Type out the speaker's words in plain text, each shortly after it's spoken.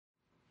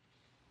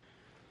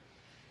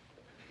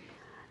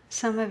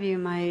Some of you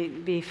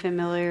might be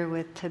familiar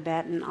with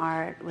Tibetan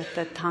art, with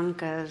the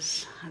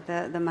tankas,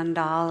 the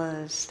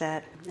mandalas,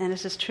 and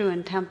this is true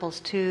in temples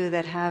too,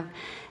 that have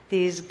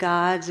these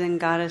gods and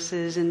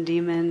goddesses and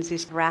demons,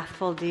 these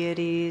wrathful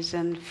deities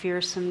and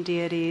fearsome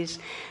deities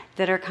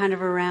that are kind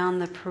of around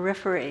the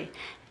periphery.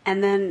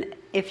 And then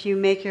if you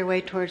make your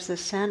way towards the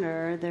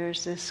center,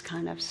 there's this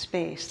kind of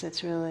space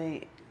that's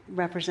really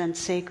represents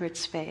sacred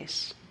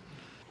space.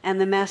 And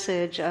the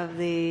message of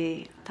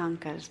the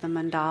tankas, the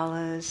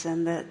mandalas,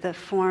 and the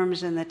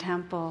forms in the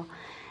temple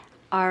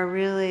are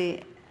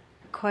really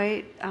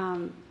quite,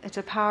 it's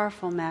a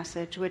powerful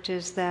message, which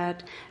is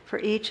that for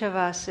each of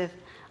us, if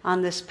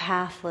on this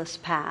pathless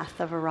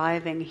path of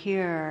arriving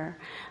here,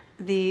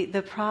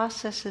 the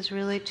process is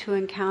really to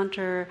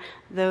encounter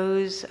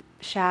those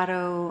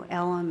shadow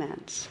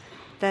elements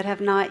that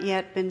have not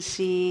yet been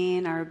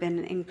seen or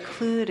been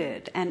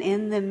included. And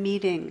in the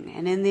meeting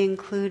and in the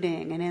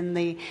including and in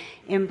the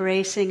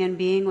embracing and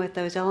being with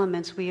those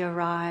elements, we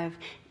arrive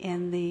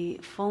in the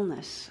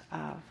fullness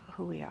of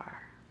who we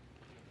are.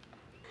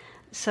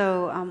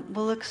 So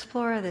we'll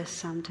explore this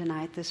some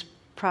tonight, this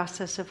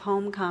process of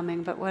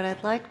homecoming. But what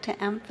I'd like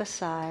to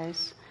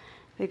emphasize,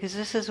 because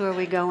this is where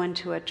we go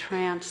into a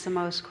trance the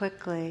most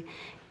quickly,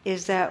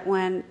 is that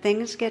when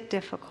things get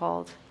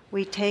difficult,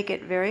 we take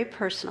it very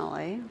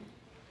personally.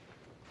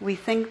 We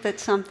think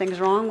that something's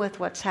wrong with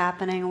what's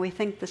happening, and we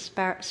think the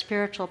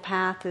spiritual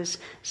path is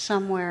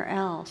somewhere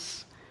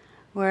else.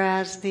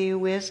 Whereas the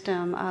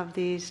wisdom of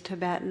these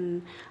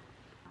Tibetan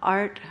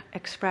art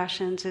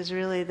expressions is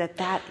really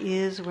that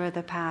is where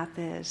the path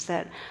is,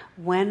 that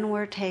when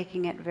we're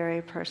taking it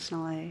very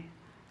personally,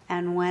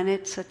 and when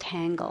it's a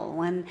tangle,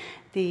 when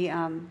the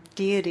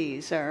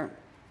deities are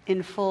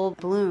in full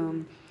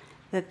bloom,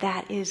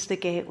 that is the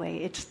gateway.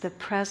 It's the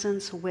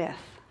presence with,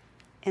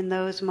 in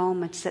those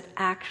moments, that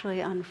actually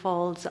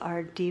unfolds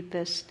our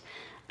deepest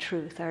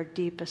truth, our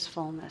deepest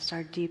fullness,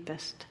 our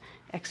deepest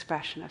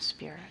expression of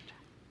spirit.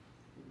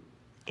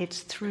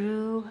 It's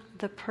through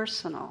the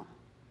personal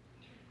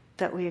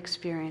that we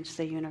experience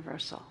the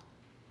universal.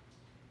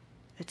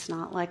 It's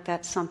not like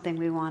that's something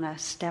we want to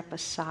step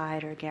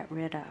aside or get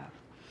rid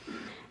of.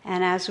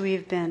 And as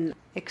we've been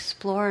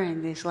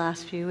exploring these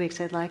last few weeks,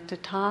 I'd like to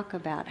talk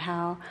about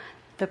how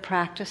the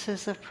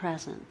practices of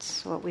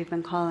presence, what we've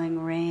been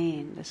calling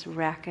rain, this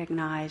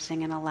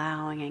recognizing and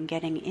allowing and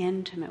getting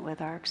intimate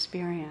with our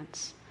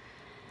experience,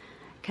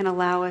 can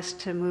allow us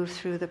to move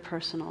through the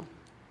personal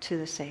to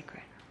the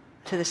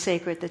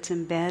sacred that's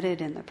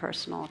embedded in the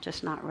personal,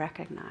 just not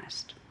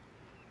recognized.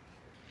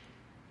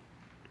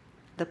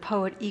 The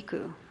poet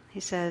Iku,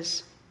 he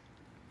says,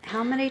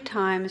 "How many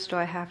times do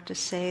I have to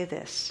say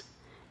this?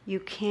 You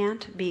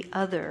can't be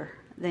other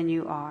than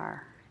you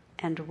are,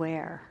 and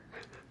where?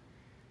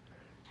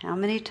 How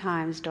many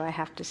times do I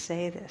have to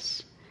say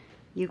this?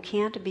 You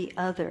can't be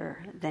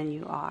other than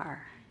you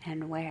are,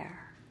 and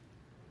where?"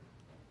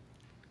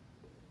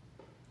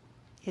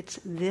 It's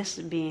this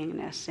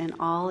beingness in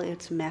all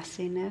its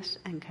messiness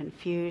and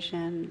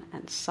confusion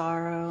and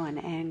sorrow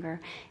and anger.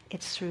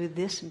 It's through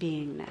this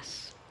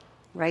beingness,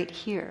 right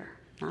here,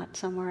 not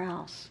somewhere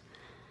else,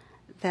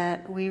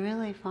 that we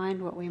really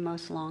find what we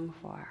most long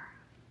for.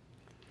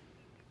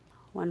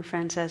 One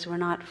friend says, we're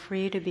not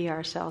free to be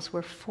ourselves,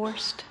 we're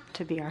forced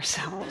to be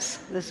ourselves.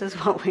 This is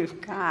what we've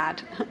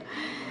got.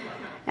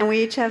 And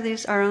we each have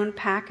our own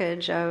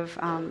package of,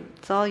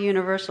 it's all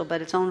universal,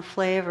 but its own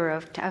flavor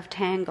of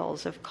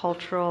tangles, of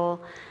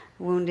cultural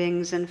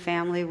woundings and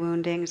family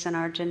woundings, and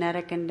our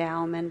genetic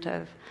endowment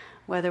of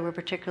whether we're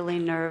particularly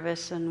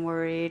nervous and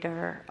worried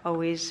or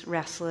always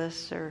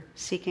restless or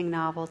seeking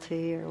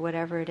novelty or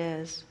whatever it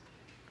is.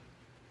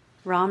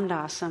 Ram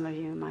Dass, some of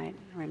you might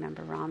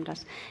remember Ram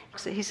Dass.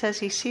 He says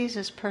he sees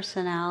his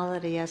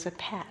personality as a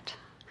pet.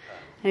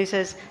 And he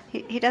says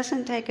he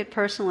doesn't take it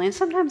personally, and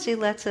sometimes he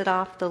lets it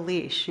off the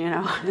leash,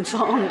 It's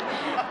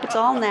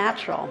all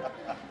natural.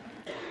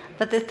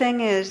 But the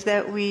thing is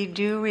that we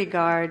do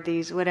regard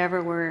these,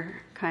 whatever we're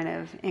kind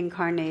of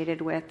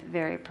incarnated with,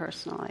 very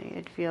personally.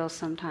 It feels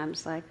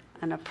sometimes like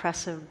an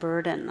oppressive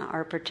burden,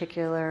 our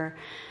particular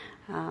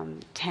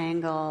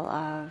tangle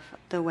of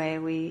the way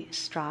we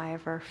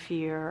strive or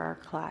fear or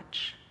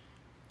clutch.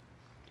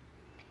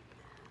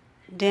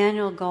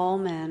 Daniel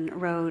Goleman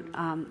wrote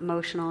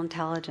emotional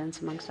intelligence,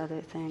 amongst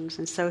other things,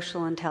 and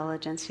social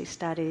intelligence he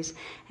studies,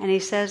 and he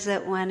says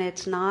that when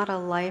it's not a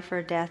life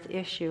or death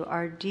issue,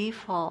 our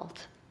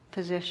default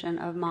position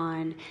of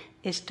mind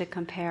is to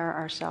compare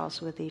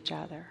ourselves with each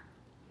other.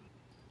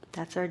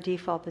 That's our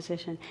default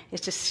position,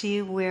 is to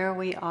see where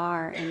we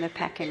are in the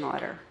pecking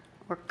order.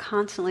 We're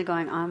constantly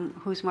going,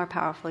 who's more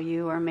powerful,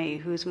 you or me?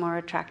 Who's more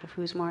attractive?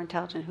 Who's more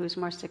intelligent? Who's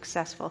more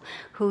successful?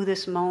 Who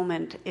this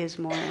moment is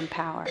more in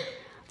power?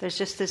 There's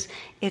just this,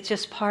 it's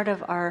just part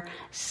of our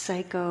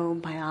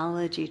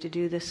psychobiology to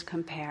do this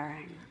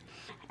comparing.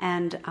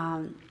 And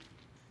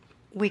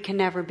we can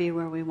never be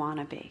where we want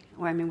to be.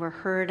 We're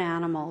herd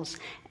animals.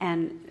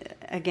 And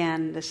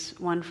again, this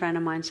one friend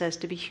of mine says,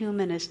 to be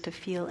human is to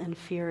feel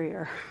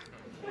inferior.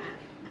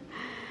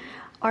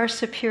 Or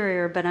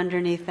superior, but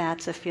underneath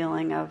that's a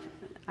feeling of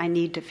I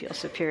need to feel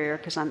superior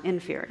because I'm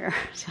inferior.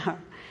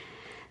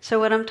 So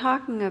what I'm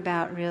talking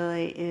about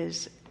really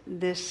is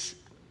this,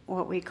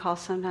 what we call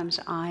sometimes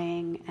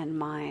eyeing and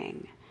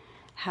mying,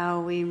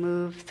 how we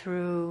move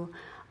through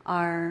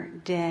our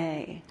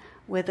day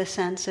with a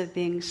sense of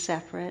being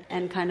separate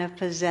and kind of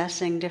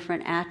possessing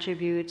different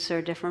attributes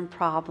or different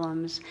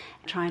problems,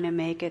 trying to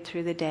make it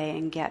through the day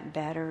and get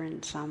better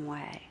in some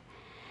way.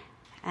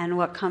 And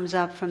what comes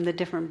up from the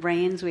different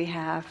brains we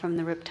have, from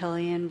the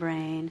reptilian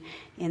brain,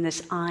 in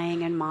this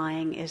eyeing and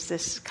mying, is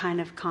this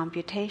kind of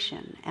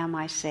computation. Am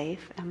I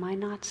safe? Am I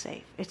not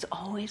safe? It's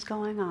always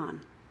going on.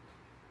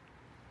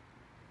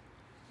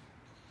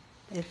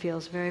 It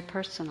feels very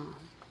personal.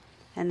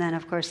 And then,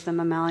 of course, the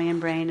mammalian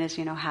brain is,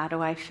 how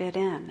do I fit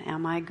in?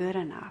 Am I good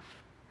enough?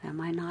 Am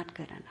I not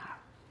good enough?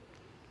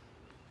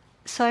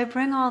 So I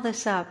bring all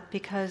this up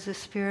because the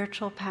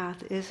spiritual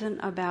path isn't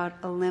about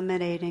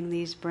eliminating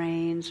these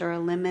brains or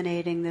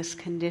eliminating this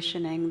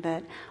conditioning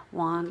that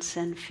wants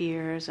and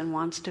fears and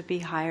wants to be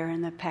higher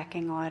in the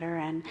pecking order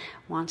and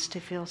wants to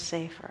feel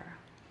safer.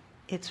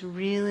 It's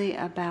really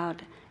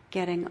about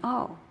getting,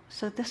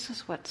 so this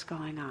is what's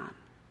going on.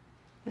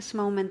 This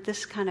moment,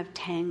 this kind of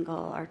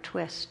tangle or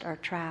twist or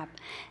trap,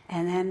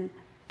 and then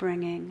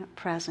bringing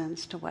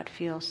presence to what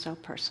feels so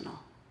personal.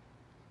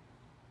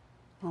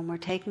 When we're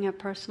taking it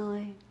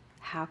personally,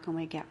 how can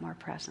we get more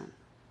present?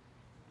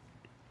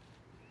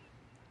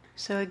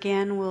 So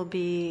again, we'll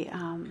be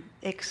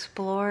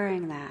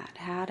exploring that,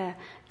 how to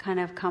kind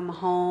of come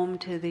home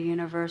to the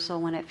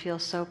universal when it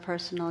feels so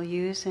personal,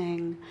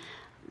 using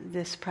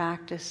this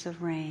practice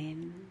of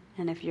rain.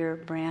 And if you're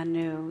brand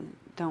new,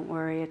 don't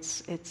worry,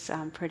 it's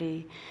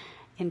pretty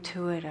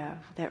intuitive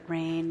that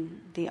rain,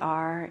 the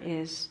R,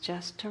 is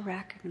just to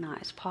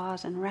recognize,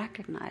 pause and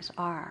recognize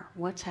R,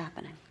 what's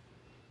happening.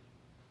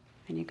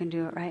 And you can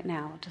do it right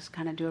now. We'll just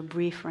kind of do a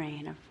brief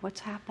rain of what's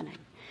happening.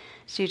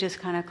 So you just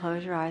kind of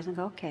close your eyes and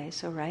go, okay,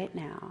 so right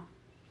now,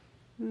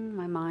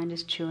 my mind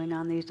is chewing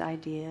on these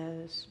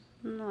ideas.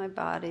 My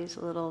body's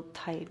a little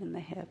tight in the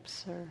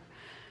hips, or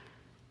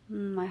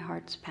my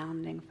heart's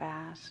pounding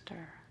fast,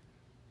 or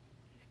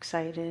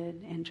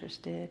excited,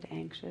 interested,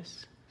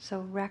 anxious. So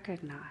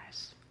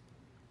recognize.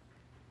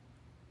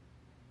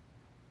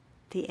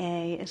 The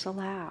A is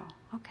allow.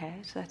 Okay,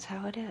 so that's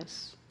how it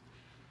is.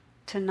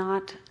 To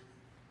not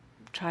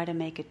try to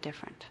make it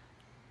different.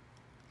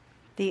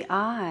 The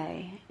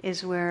I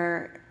is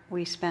where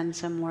we spend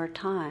some more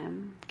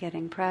time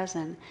getting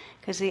present,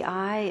 because the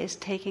I is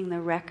taking the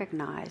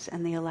recognize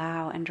and the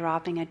allow and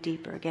dropping it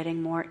deeper,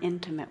 getting more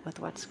intimate with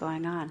what's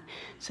going on.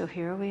 So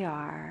here we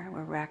are,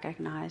 we're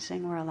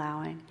recognizing, we're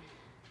allowing.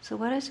 So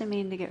what does it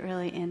mean to get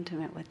really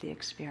intimate with the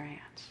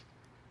experience?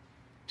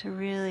 To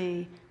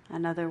really,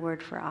 another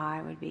word for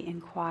I would be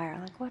inquire,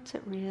 like what's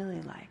it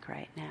really like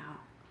right now?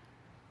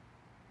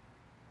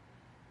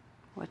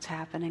 What's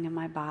happening in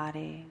my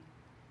body?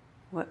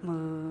 What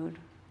mood?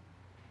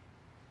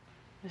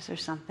 Is there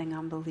something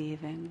I'm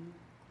believing?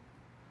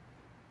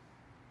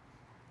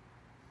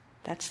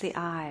 That's the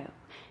I.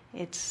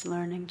 It's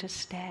learning to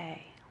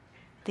stay.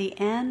 The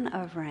N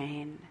of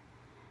rain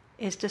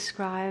is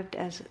described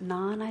as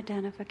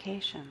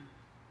non-identification.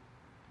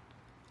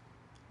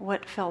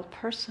 What felt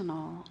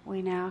personal,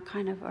 we now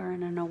kind of are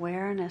in an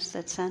awareness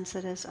that sense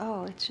it as,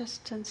 it's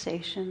just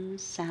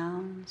sensations,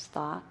 sounds,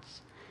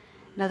 thoughts.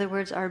 In other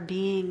words, our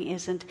being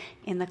isn't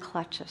in the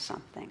clutch of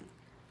something.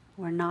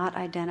 We're not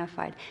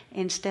identified.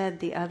 Instead,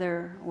 the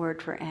other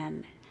word for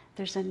N,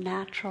 there's a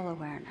natural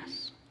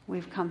awareness.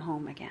 We've come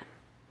home again.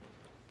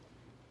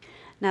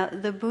 Now,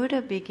 the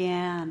Buddha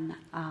began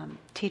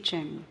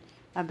teaching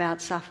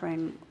about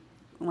suffering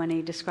when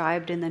he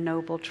described in the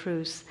Noble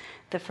Truths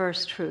the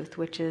first truth,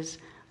 which is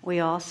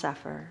we all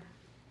suffer.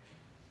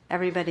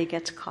 Everybody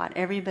gets caught.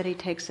 Everybody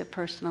takes it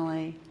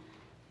personally.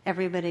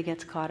 Everybody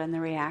gets caught in the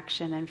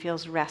reaction and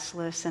feels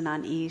restless and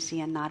uneasy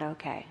and not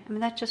okay. I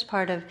mean, that's just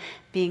part of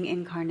being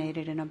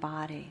incarnated in a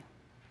body.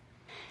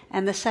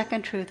 And the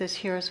second truth is,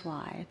 here's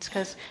why. It's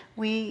because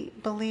we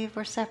believe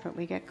we're separate.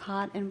 We get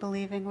caught in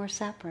believing we're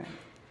separate.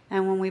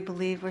 And when we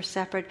believe we're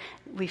separate,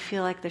 we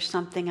feel like there's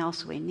something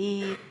else we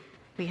need.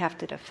 We have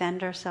to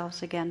defend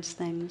ourselves against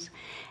things.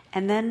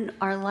 And then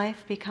our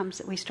life becomes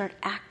that we start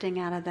acting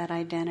out of that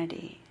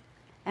identity.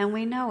 And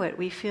we know it.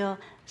 We feel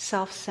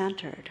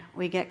self-centered.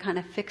 We get kind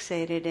of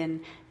fixated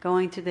in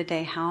going through the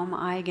day. How am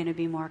I going to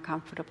be more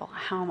comfortable?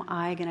 How am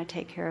I going to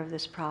take care of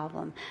this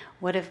problem?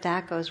 What if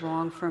that goes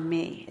wrong for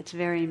me? It's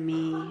very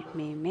me,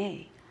 me,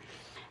 me.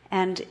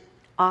 And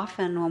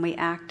often when we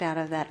act out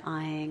of that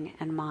eyeing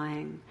and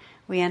mying,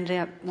 we end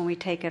up, when we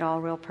take it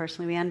all real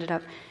personally, we ended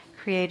up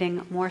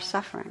creating more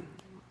suffering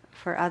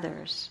for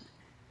others.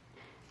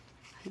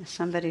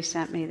 Somebody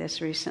sent me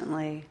this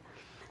recently.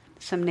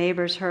 Some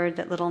neighbors heard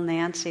that little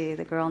Nancy,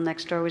 the girl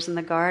next door, was in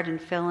the garden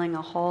filling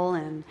a hole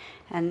in.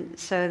 And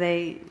so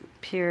they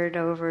peered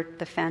over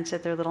the fence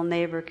at their little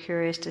neighbor,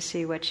 curious to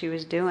see what she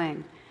was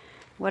doing.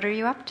 "What are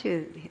you up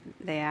to?"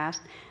 they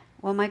asked.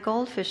 "Well, my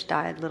goldfish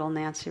died," little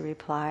Nancy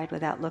replied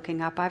without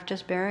looking up. "I've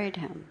just buried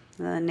him."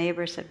 And the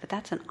neighbor said, "But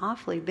that's an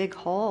awfully big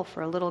hole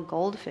for a little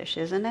goldfish,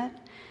 isn't it?"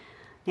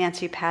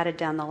 Nancy patted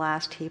down the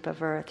last heap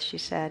of earth. She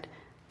said,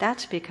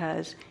 "That's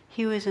because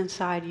he was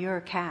inside your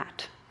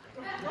cat."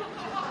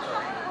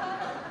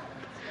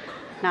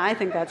 Now, I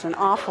think that's an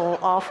awful,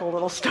 awful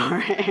little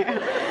story.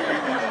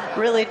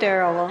 Really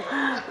terrible.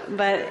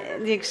 But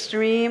the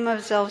extreme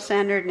of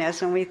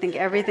self-centeredness, when we think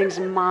everything's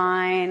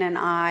mine and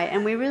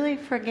and we really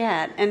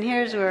forget. And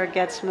here's where it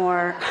gets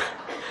more,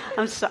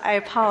 I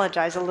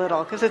apologize a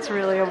little, because it's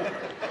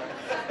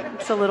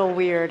a little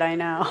weird, I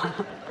know.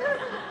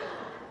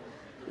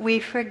 We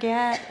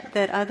forget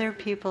that other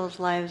people's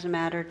lives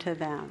matter to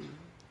them,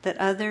 that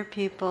other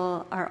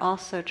people are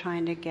also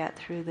trying to get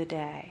through the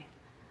day,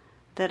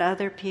 that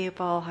other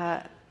people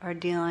are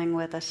dealing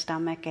with a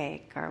stomach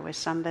ache or with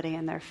somebody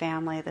in their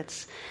family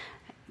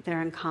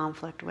they're in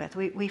conflict with.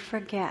 We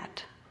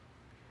forget.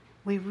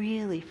 We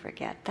really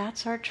forget.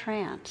 That's our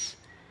trance.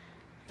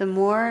 The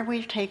more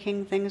we're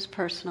taking things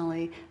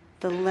personally,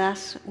 the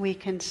less we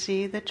can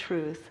see the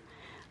truth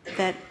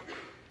that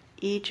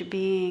each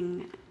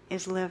being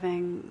is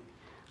living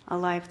a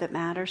life that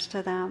matters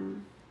to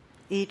them.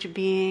 Each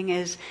being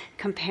is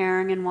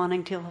comparing and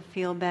wanting to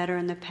feel better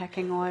in the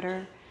pecking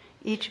order.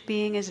 Each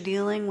being is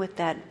dealing with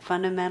that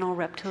fundamental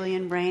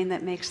reptilian brain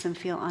that makes them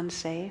feel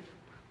unsafe.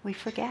 We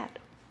forget.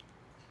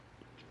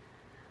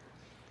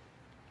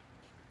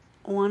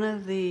 One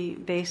of the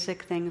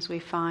basic things we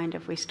find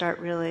if we start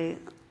really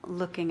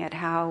looking at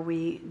how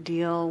we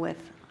deal with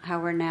how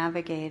we're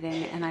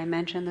navigating, and I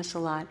mention this a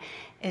lot,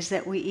 is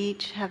that we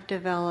each have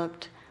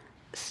developed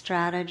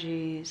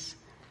strategies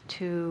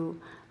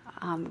to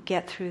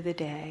get through the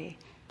day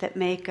that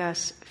make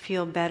us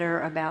feel better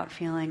about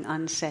feeling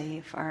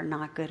unsafe or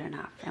not good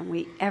enough.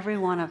 And every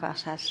one of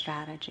us has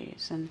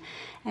strategies.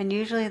 And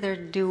usually they're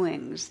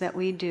doings that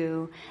we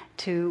do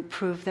to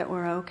prove that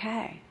we're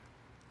okay.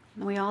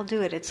 We all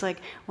do it. It's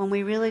like when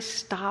we really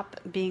stop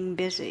being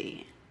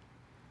busy,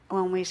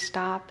 when we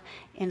stop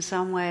in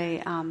some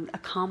way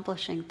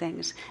accomplishing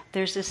things,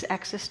 there's this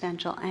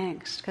existential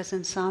angst, because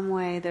in some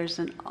way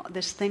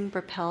this thing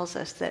propels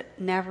us that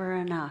never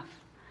enough.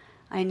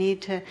 I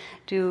need to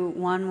do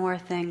one more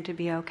thing to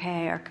be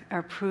okay,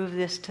 or prove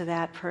this to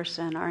that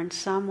person, or in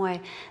some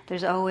way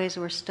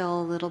we're still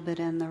a little bit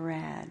in the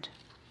red.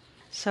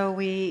 So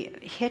we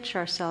hitch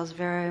ourselves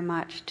very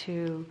much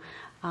to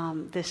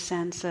this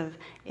sense of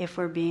if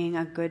we're being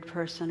a good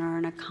person or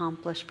an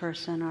accomplished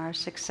person or a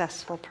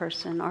successful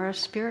person or a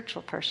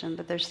spiritual person,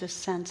 but there's this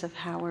sense of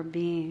how we're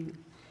being.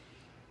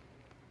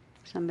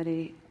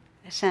 The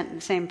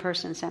same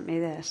person sent me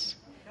this.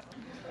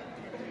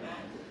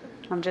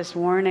 I'm just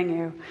warning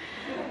you.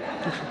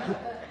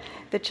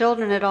 The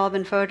children had all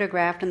been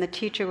photographed, and the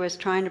teacher was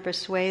trying to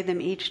persuade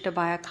them each to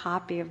buy a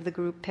copy of the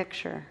group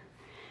picture.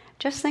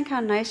 Just think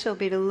how nice it'll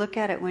be to look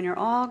at it when you're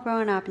all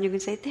grown up and you can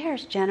say,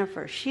 "There's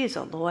Jennifer, she's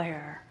a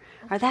lawyer."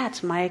 Or,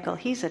 "That's Michael,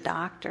 he's a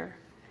doctor."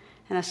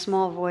 And a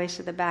small voice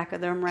at the back of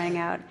the room rang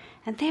out,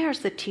 "And there's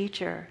the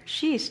teacher,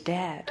 she's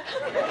dead."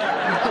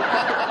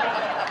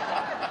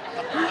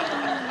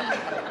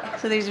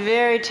 So these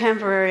very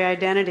temporary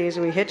identities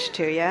we hitch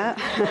to, yeah?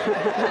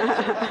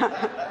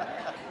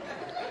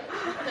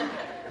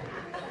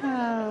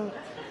 Oh.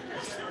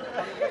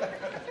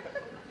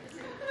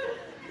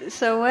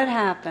 So what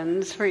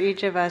happens for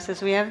each of us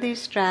is we have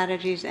these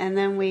strategies and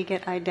then we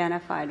get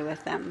identified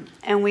with them.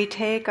 And we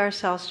take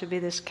ourselves to be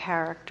this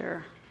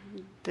character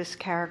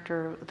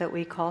that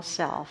we call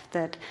self,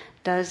 that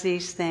does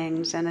these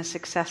things and is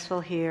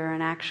successful here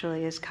and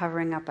actually is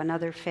covering up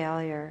another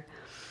failure.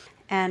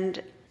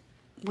 And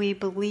we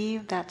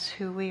believe that's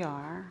who we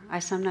are. I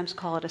sometimes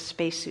call it a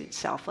spacesuit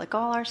self, like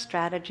all our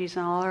strategies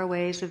and all our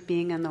ways of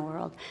being in the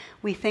world.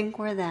 We think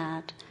we're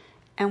that,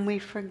 and we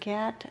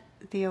forget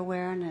the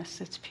awareness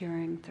that's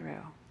peering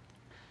through.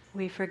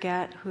 We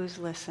forget who's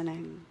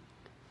listening.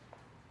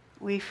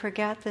 We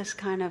forget this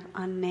kind of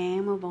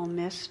unnameable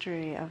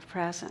mystery of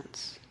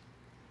presence,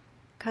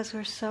 because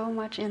we're so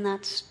much in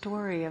that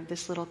story of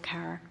this little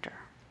character.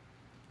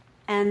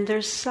 And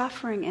there's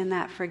suffering in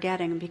that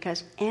forgetting,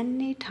 because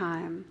any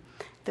time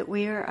that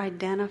we are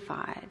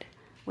identified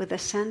with a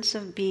sense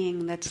of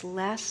being that's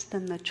less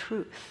than the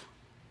truth,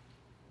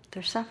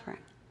 there's suffering.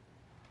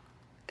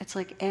 It's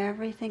like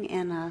everything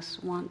in us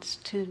wants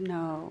to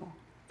know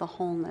the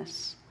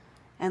wholeness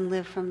and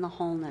live from the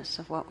wholeness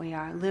of what we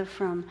are, live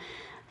from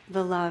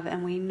the love,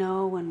 and we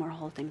know when we're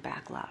holding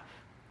back love.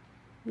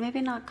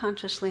 Maybe not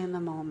consciously in the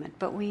moment,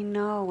 but we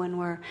know when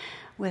we're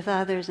with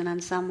others and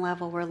on some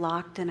level we're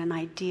locked in an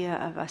idea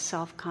of a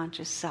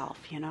self-conscious self,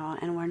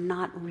 and we're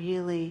not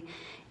really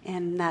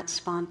in that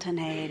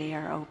spontaneity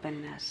or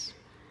openness.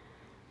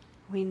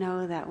 We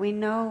know that. We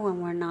know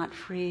when we're not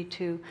free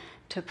to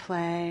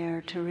play or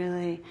to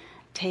really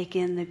take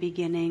in the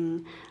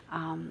beginning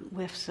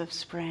whiffs of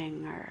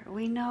spring, or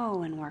we know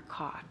when we're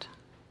caught.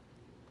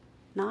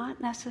 Not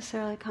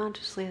necessarily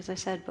consciously, as I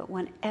said, but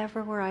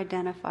whenever we're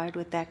identified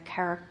with that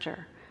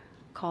character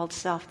called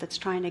self that's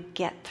trying to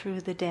get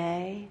through the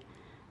day,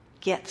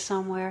 get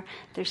somewhere.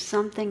 There's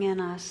something in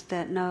us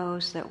that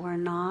knows that we're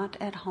not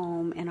at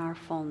home in our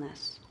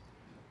fullness.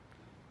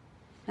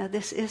 Now,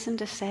 this isn't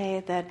to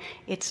say that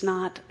it's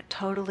not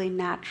totally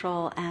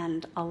natural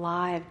and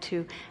alive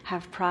to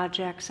have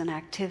projects and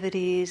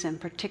activities and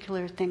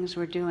particular things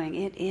we're doing.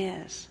 It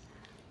is.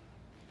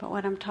 But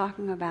what I'm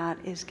talking about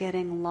is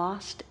getting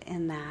lost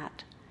in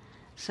that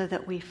so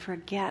that we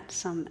forget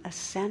some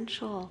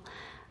essential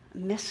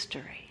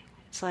mystery.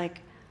 It's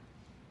like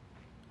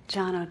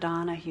John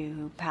O'Donohue,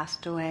 who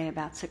passed away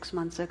about 6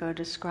 months ago,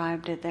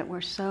 described it, that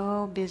we're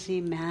so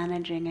busy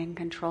managing and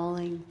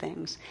controlling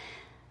things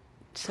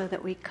so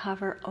that we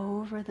cover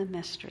over the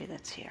mystery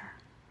that's here.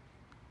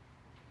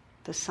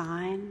 The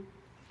sign,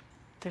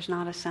 there's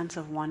not a sense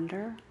of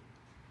wonder,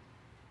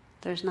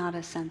 there's not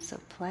a sense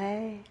of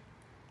play,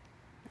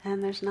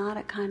 and there's not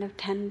a kind of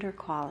tender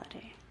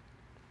quality.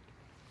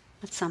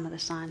 That's some of the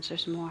signs,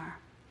 there's more.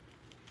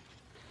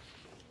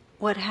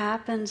 What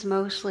happens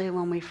mostly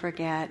when we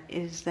forget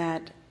is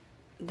that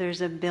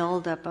there's a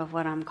buildup of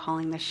what I'm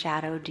calling the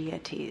shadow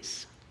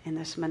deities in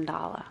this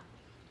mandala.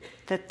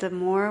 That the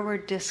more we're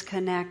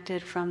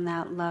disconnected from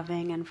that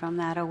loving and from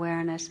that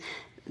awareness,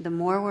 the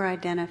more we're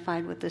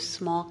identified with this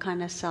small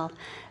kind of self,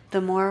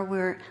 the more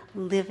we're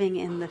living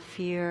in the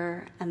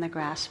fear and the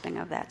grasping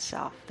of that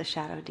self, the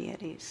shadow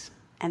deities.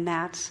 And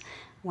that's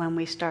when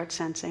we start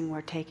sensing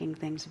we're taking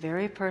things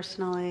very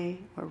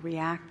personally, we're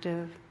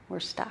reactive, we're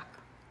stuck.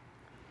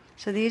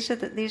 So these are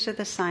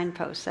the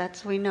signposts.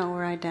 That's, we know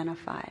we're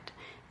identified.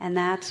 And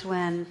that's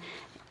when,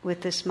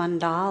 with this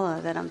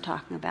mandala that I'm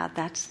talking about,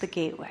 that's the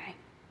gateway.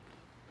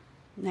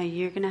 Now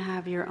you're going to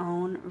have your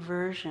own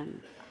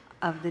version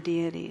of the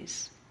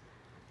deities.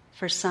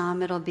 For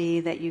some, it'll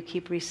be that you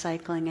keep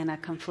recycling in a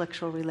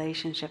conflictual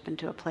relationship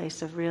into a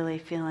place of really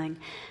feeling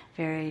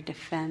very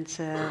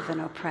defensive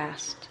and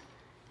oppressed.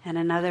 And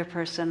another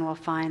person will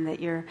find that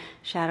your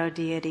shadow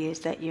deity is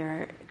that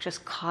you're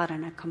just caught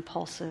in a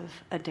compulsive,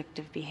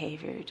 addictive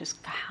behavior. You're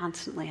just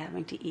constantly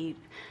having to eat,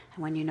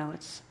 and when you know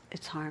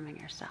it's harming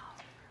yourself.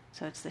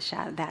 So it's the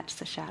shadow. That's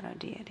the shadow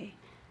deity.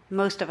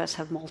 Most of us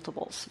have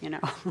multiples,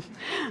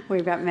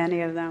 We've got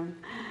many of them.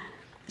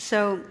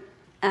 So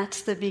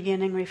that's the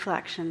beginning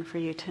reflection for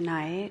you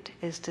tonight,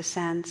 is to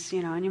sense,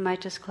 and you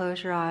might just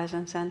close your eyes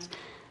and sense,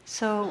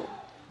 so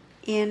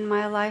in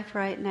my life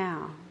right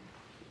now,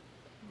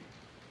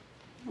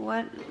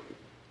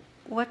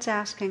 what's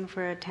asking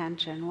for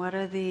attention? What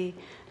are the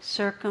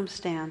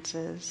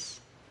circumstances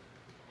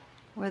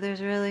where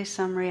there's really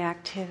some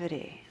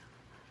reactivity,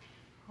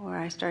 where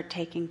I start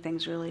taking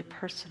things really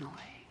personally?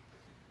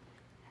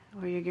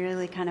 Where you're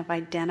really kind of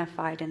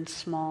identified in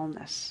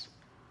smallness.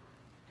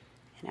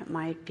 And it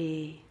might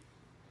be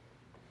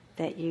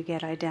that you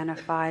get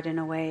identified in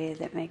a way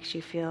that makes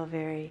you feel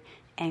very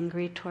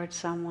angry towards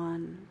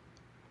someone,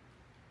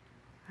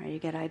 or you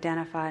get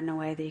identified in a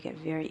way that you get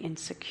very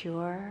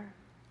insecure,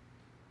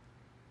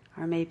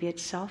 or maybe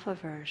it's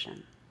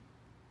self-aversion.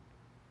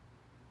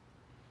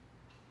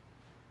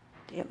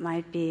 It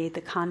might be, the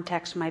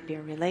context might be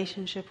a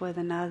relationship with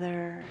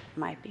another, it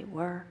might be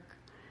work.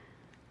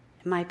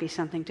 It might be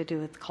something to do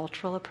with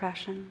cultural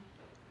oppression.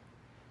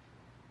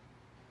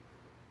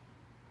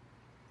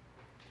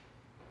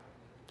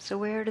 So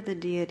where do the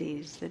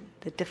deities,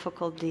 the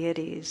difficult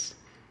deities,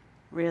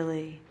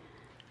 really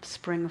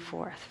spring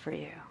forth for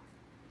you?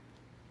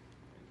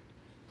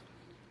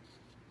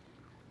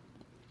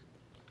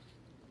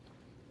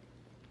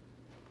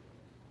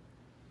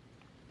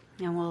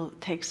 And we'll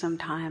take some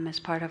time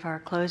as part of our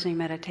closing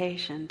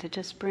meditation to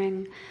just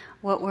bring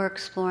what we're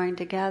exploring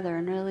together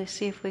and really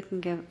see if we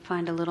can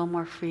find a little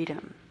more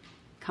freedom.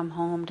 Come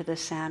home to the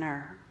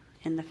center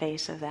in the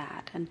face of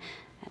that. And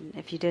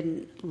if you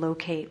didn't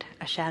locate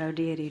a shadow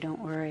deity,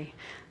 don't worry.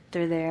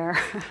 They're there.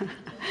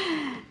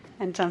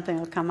 And something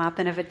will come up.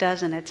 And if it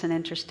doesn't, it's an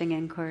interesting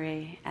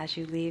inquiry as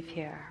you leave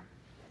here.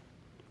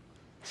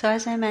 So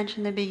as I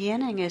mentioned, the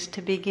beginning is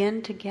to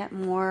begin to get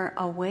more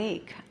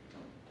awake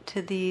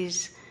to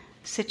these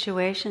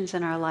situations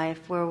in our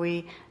life where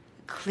we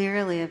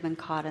clearly have been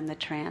caught in the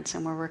trance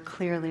and where we're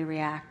clearly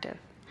reactive,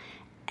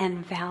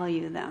 and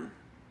value them.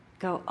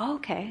 Go,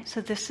 okay,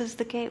 so this is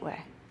the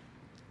gateway.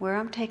 Where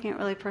I'm taking it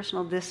really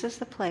personal, this is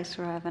the place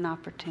where I have an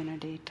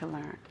opportunity to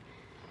learn.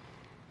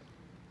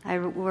 I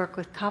work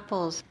with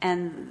couples,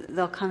 and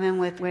they'll come in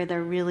with where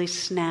they're really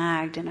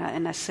snagged in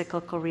a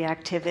cyclical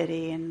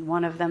reactivity, and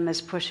one of them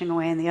is pushing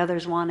away and the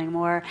other's wanting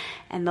more,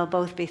 and they'll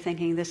both be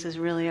thinking this is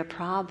really a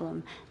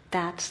problem.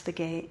 That's the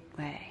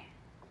gateway.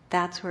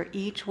 That's where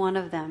each one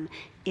of them,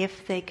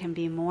 if they can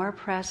be more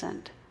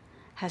present,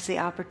 has the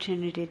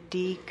opportunity to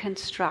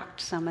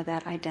deconstruct some of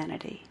that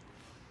identity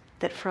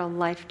that for a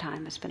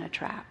lifetime has been a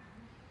trap.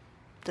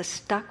 The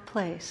stuck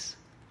place,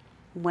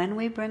 when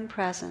we bring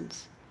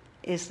presence,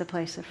 is the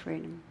place of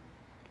freedom.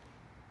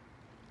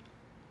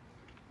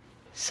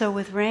 So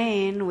with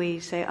rain, we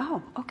say,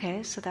 oh,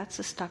 okay, so that's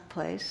the stuck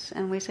place.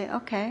 And we say,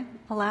 okay,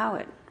 allow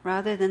it.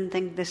 Rather than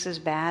think this is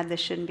bad, this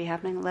shouldn't be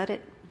happening, let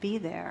it be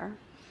there.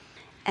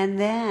 And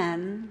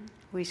then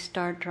we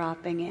start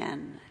dropping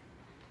in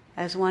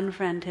As one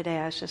friend today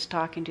I was just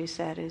talking to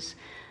said, is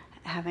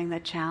having the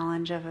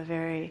challenge of a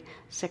very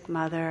sick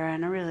mother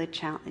and a really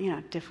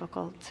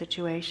difficult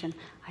situation.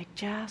 I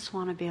just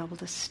want to be able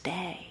to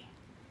stay.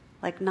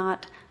 Like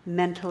not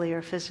mentally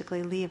or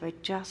physically leave, I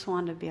just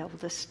want to be able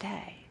to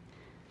stay.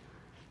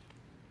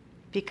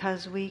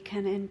 Because we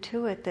can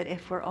intuit that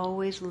if we're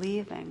always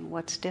leaving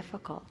what's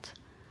difficult,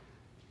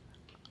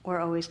 we're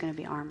always going to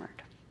be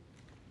armored.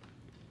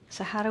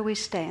 So how do we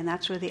stay? And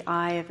that's where the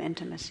eye of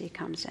intimacy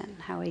comes in,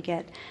 how we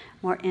get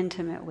more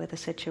intimate with a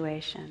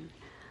situation,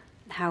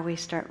 how we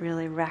start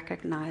really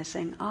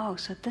recognizing, oh,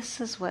 so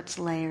this is what's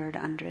layered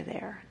under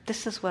there.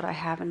 This is what I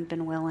haven't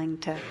been willing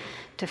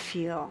to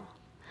feel.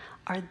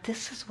 Or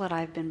this is what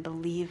I've been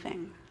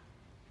believing.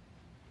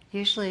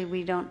 Usually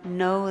we don't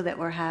know that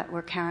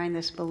we're carrying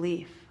this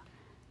belief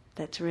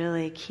that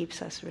really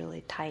keeps us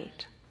really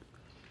tight.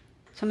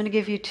 So I'm going to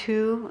give you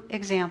 2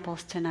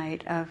 examples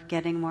tonight of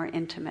getting more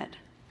intimate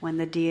when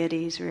the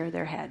deities rear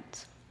their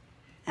heads.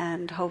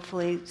 And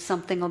hopefully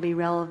something will be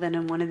relevant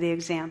in one of the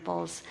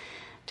examples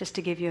just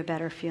to give you a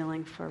better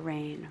feeling for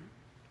rain.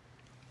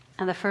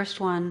 And the first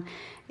one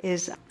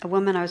is a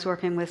woman I was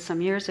working with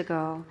some years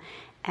ago,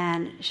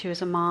 and she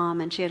was a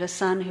mom, and she had a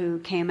son who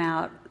came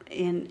out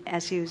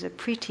as he was a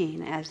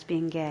preteen as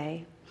being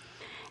gay.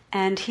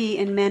 And he,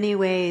 in many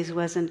ways,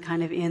 wasn't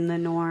kind of in the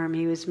norm.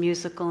 He was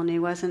musical and he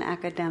wasn't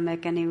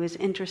academic, and he was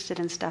interested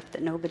in stuff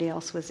that nobody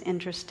else was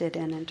interested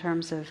in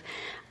terms of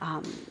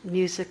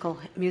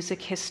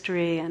music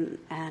history,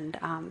 and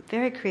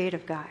very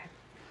creative guy.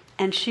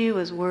 And she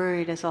was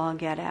worried as all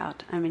get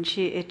out. I mean,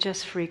 it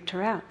just freaked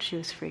her out. She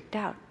was freaked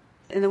out.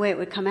 And the way it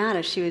would come out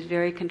is she was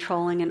very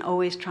controlling and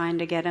always trying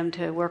to get him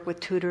to work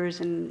with tutors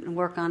and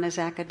work on his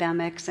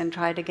academics and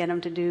try to get him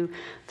to do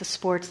the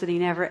sports that he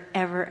never,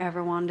 ever,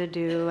 ever wanted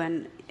to do.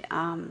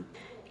 And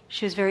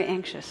she was very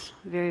anxious,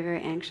 very,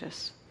 very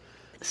anxious.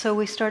 So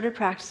we started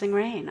practicing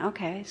rain.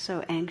 Okay,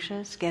 so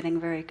anxious, getting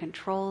very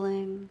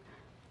controlling,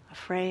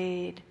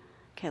 afraid.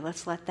 Okay,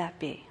 let's let that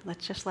be.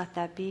 Let's just let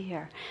that be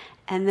here.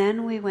 And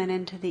then we went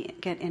into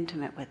get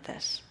intimate with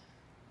this.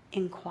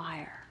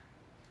 Inquire.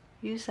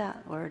 Use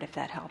that word if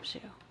that helps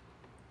you.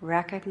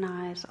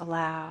 Recognize,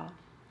 allow,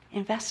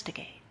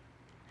 investigate.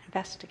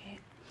 Investigate.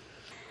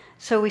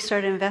 So we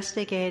started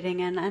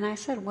investigating, and I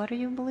said, what are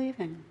you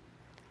believing?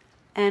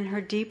 And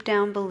her deep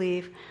down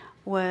belief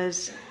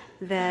was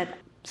that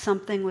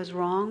something was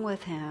wrong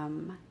with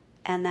him,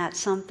 and that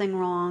something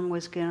wrong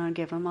was going to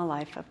give him a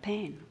life of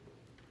pain.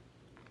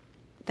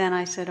 Then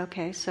I said,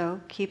 okay,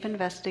 so keep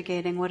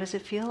investigating. What does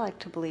it feel like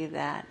to believe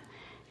that?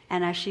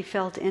 And as she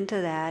felt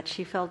into that,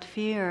 she felt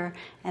fear,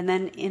 and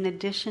then in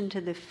addition to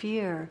the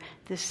fear,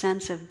 this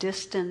sense of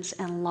distance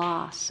and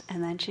loss,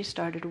 and then she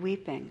started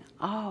weeping.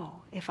 Oh,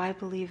 if I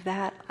believe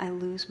that, I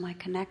lose my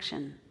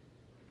connection.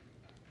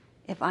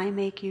 If I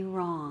make you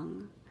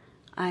wrong,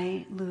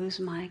 I lose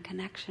my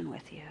connection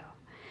with you.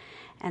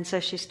 And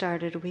so she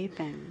started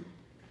weeping,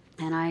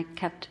 and I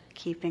kept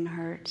keeping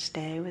her,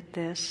 stay with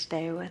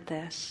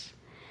this,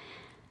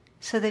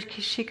 so that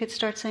she could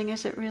start saying,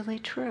 is it really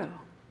true?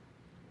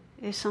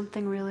 Is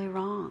something really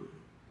wrong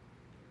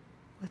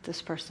with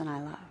this person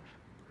I love?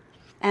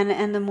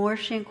 And the more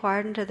she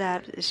inquired into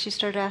that, she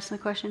started asking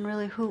the question,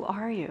 really, who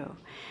are you?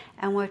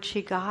 And what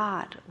she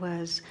got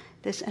was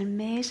this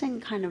amazing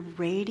kind of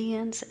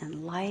radiance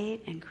and light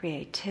and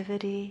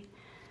creativity.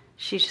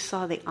 She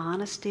saw the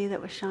honesty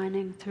that was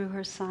shining through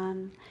her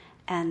son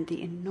and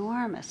the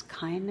enormous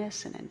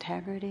kindness and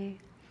integrity.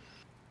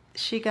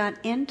 She got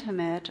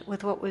intimate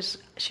with what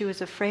she was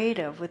afraid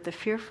of, with the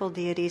fearful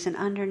deities, and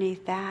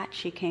underneath that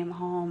she came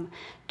home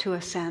to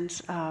a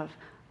sense of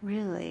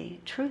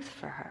really truth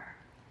for her.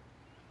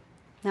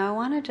 Now I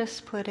want to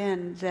just put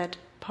in that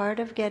part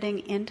of getting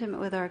intimate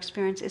with our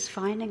experience is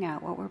finding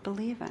out what we're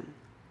believing.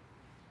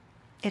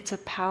 It's a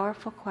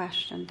powerful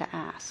question to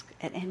ask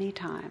at any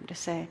time, to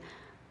say,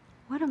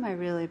 what am I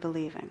really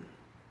believing?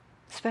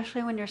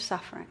 Especially when you're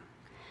suffering.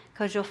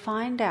 Because you'll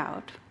find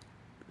out,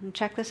 and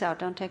check this out,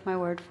 don't take my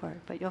word for it,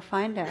 but you'll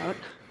find out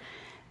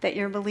that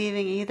you're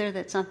believing either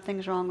that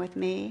something's wrong with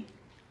me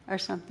or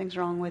something's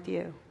wrong with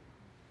you.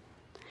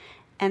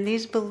 And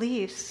these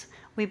beliefs,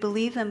 we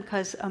believe them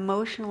because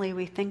emotionally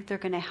we think they're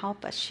going to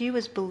help us. She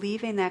was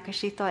believing that because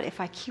she thought, if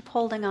I keep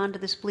holding on to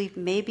this belief,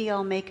 maybe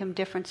I'll make him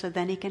different so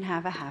then he can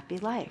have a happy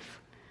life.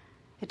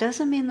 It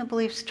doesn't mean the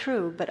belief's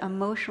true, but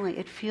emotionally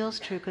it feels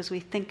true because we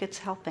think it's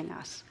helping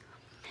us.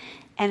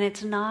 And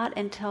it's not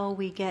until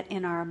we get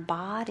in our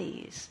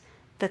bodies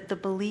that the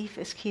belief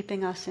is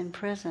keeping us in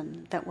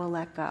prison that we'll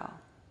let go.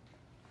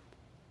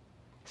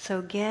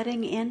 So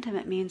getting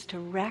intimate means to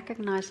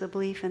recognize the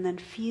belief and then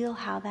feel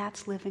how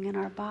that's living in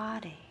our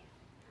body.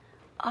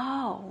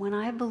 Oh, when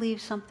I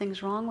believe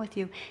something's wrong with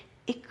you,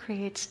 it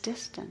creates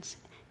distance.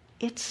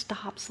 It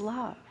stops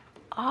love.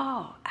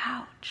 Oh,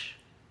 ouch.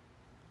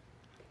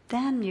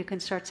 Then you can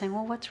start saying,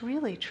 well, what's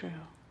really true?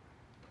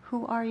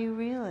 Who are you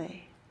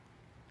really?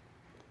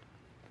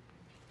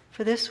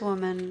 For this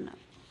woman,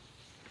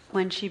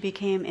 when she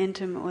became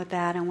intimate with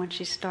that and when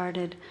she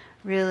started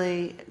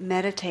really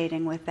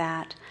meditating with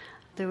that,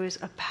 there was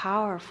a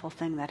powerful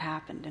thing that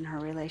happened in her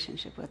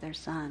relationship with her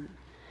son.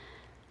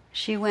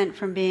 She went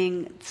from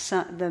being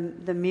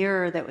the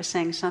mirror that was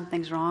saying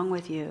something's wrong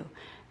with you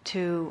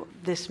to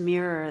this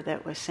mirror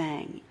that was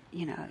saying,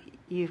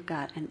 you've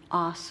got an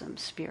awesome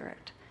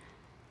spirit.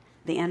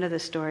 The end of the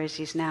story is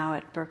he's now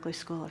at Berklee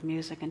School of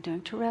Music and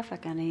doing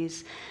terrific, and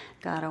he's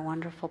got a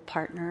wonderful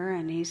partner,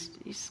 and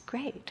he's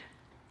great.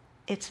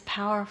 It's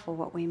powerful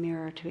what we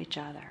mirror to each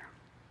other.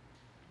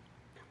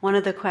 One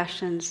of the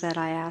questions that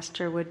I asked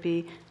her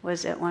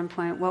was at one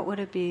point, what would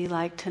it be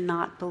like to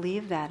not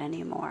believe that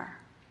anymore?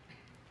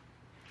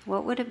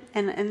 What would it,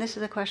 and this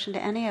is a question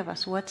to any of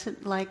us, what's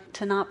it like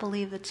to not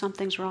believe that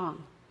something's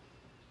wrong?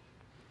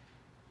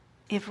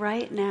 If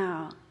right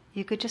now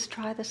you could just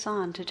try this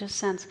on to just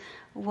sense,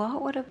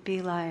 what would it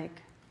be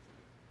like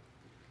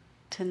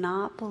to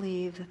not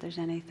believe that there's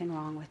anything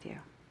wrong with you?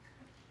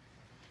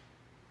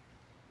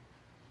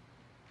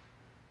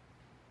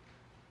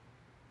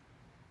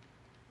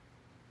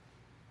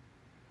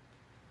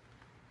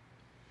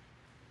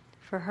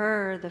 For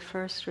her, the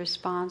first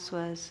response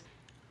was,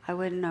 I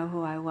wouldn't know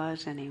who I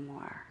was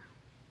anymore.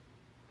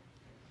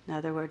 In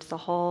other words, the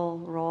whole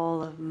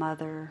role of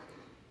mother,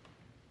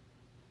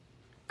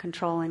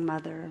 controlling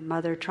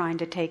mother trying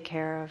to take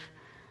care of,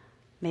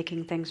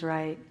 making things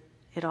right,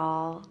 it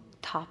all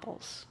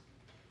topples.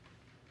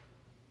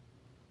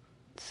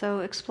 So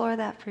explore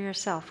that for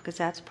yourself, because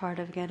that's part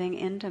of getting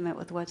intimate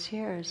with what's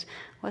here, is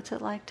what's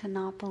it like to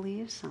not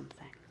believe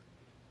something?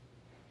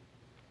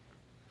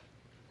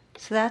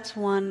 So that's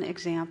one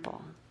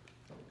example.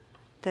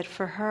 That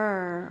for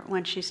her,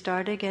 when she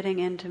started getting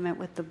intimate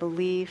with the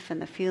belief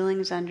and the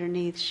feelings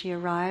underneath, she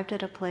arrived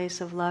at a place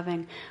of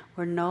loving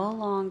where no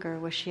longer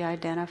was she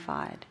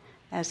identified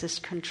as this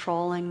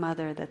controlling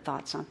mother that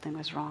thought something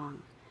was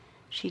wrong.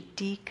 She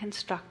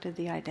deconstructed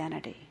the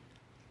identity.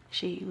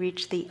 She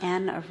reached the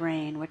N of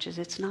rain, which is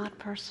it's not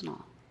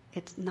personal.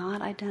 It's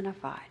not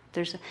identified.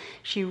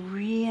 She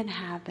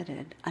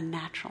re-inhabited a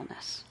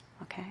naturalness,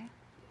 okay?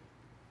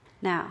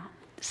 Now,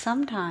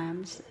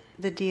 sometimes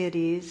the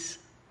deities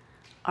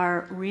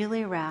are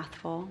really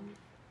wrathful,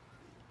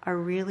 are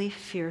really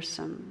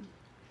fearsome.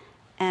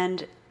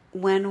 And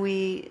when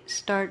we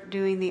start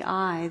doing the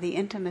I, the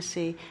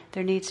intimacy,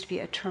 there needs to be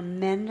a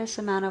tremendous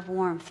amount of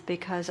warmth,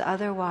 because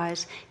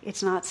otherwise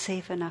it's not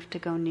safe enough to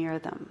go near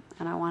them.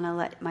 And I want to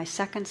let my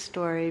second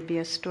story be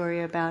a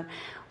story about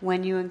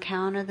when you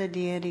encounter the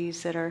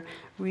deities that are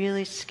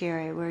really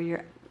scary,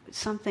 where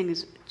something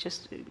is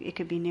just, it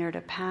could be near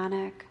to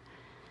panic,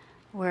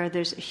 where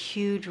there's a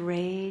huge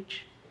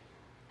rage.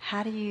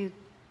 How do you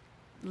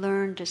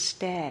learn to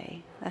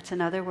stay? That's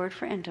another word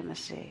for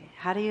intimacy.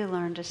 How do you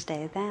learn to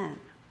stay then?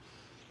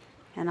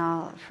 And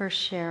I'll first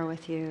share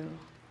with you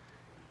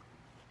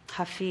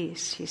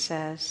Hafiz. He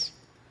says,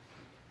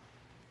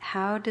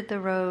 how did the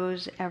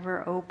rose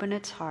ever open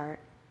its heart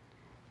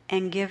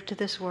and give to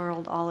this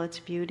world all its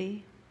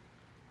beauty?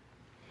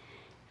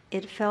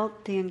 It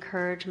felt the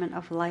encouragement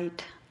of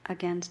light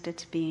against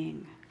its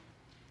being.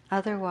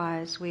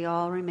 Otherwise, we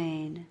all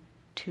remain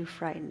too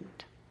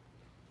frightened.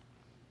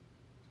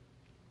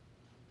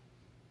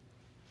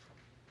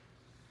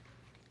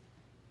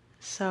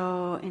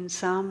 So in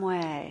some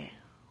way,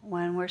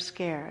 when we're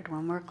scared,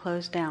 when we're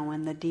closed down,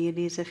 when the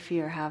deities of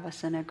fear have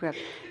us in a grip,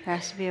 there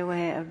has to be a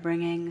way of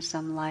bringing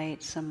some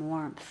light, some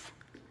warmth,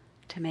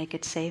 to make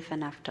it safe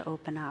enough to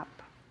open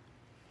up.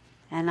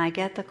 And I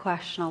get the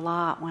question a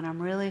lot when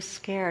I'm really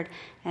scared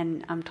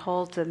and I'm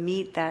told to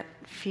meet that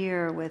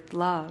fear with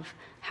love.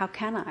 How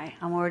can I?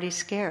 I'm already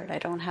scared. I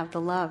don't have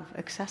the love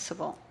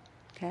accessible.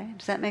 Okay?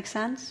 Does that make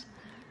sense?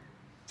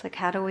 It's like,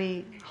 how do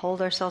we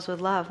hold ourselves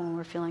with love when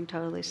we're feeling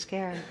totally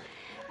scared?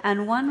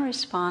 And one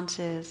response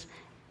is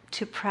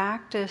to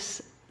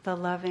practice the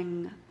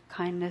loving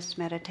kindness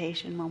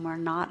meditation when we're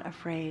not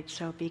afraid,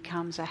 so it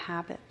becomes a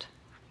habit.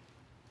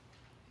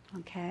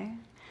 Okay?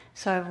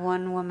 So I have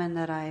one woman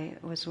that I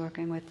was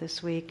working with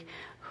this week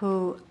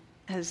who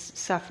has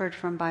suffered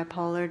from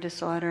bipolar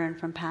disorder and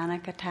from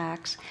panic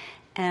attacks.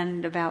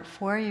 And about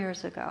 4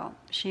 years ago,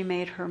 she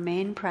made her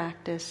main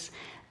practice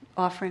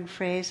offering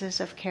phrases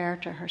of care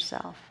to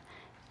herself,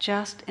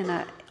 just in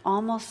a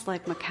almost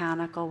like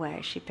mechanical way.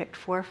 She picked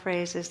 4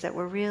 phrases that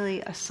were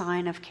really a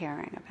sign of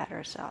caring about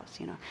herself.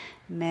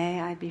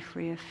 May I be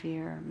free of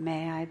fear,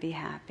 may I be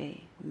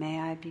happy, may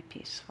I be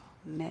peaceful,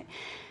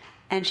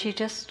 And she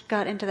just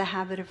got into the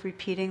habit of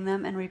repeating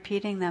them,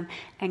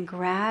 and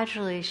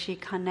gradually she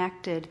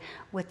connected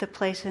with the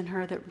place in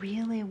her that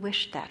really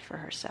wished that for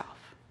herself.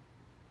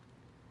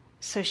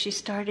 So she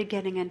started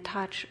getting in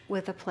touch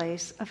with a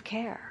place of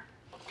care.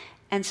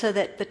 And so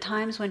that the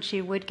times when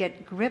she would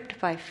get gripped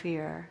by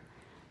fear,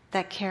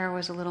 that care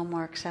was a little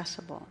more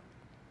accessible.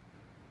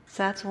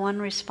 So that's one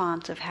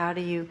response of how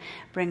do you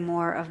bring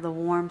more of the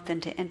warmth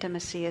into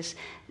intimacy.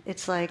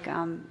 It's like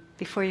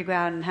before you go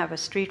out and have a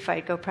street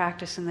fight, go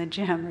practice in the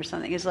gym or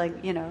something. It's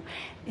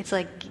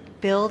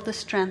like build the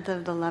strength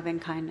of the loving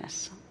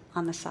kindness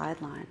on the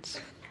sidelines.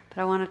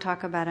 But I want to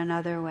talk about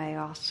another way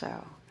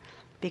also,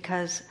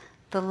 because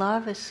the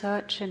love is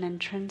such an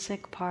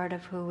intrinsic part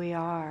of who we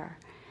are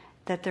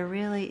that there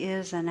really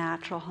is a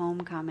natural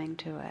homecoming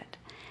to it.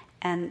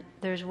 And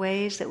there's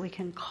ways that we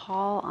can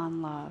call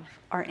on love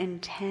or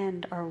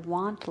intend or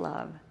want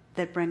love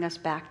that bring us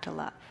back to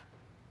love.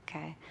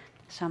 Okay?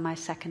 So my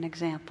second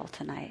example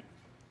tonight.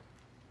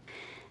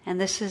 And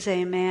this is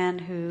a man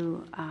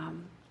who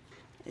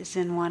is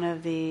in one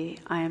of the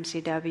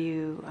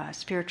IMCW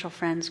spiritual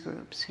friends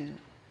groups who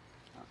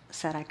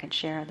said I could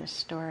share this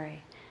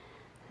story.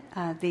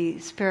 The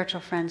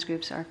spiritual friends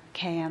groups are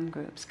KM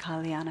groups,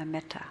 Kalyana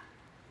Mitta.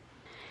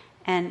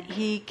 And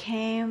he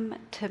came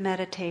to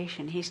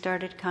meditation. He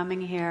started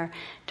coming here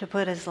to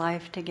put his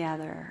life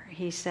together.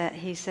 He said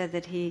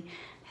that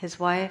his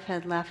wife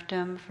had left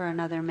him for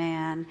another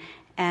man,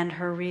 and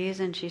her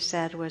reason, she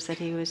said, was that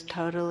he was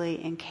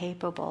totally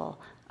incapable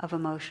of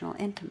emotional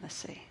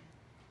intimacy.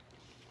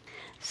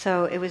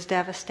 So it was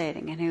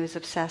devastating, and he was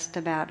obsessed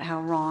about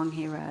how wrong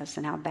he was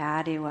and how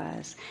bad he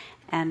was.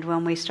 And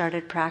when we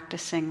started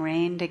practicing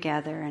rain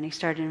together and he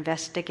started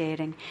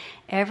investigating,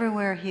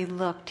 everywhere he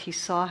looked, he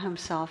saw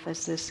himself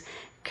as this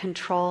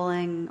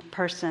controlling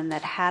person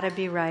that had to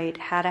be right,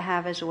 had to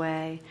have his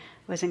way,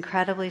 was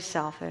incredibly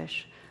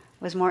selfish,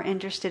 was more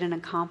interested in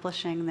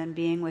accomplishing than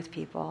being with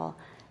people,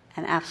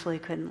 and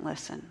absolutely couldn't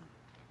listen.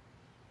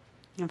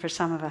 And for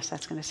some of us,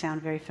 that's going to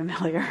sound very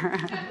familiar.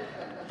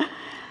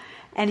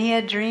 And he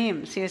had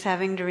dreams. He was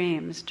having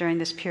dreams during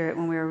this period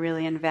when we were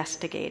really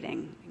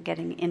investigating,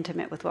 getting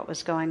intimate with what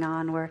was going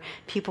on, where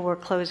people were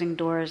closing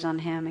doors on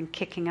him and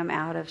kicking him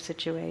out of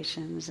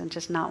situations and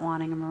just not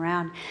wanting him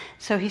around.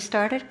 So he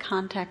started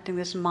contacting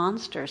this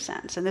monster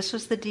sense. And this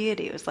was the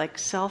deity. It was like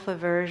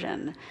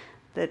self-aversion.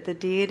 That the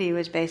deity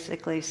was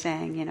basically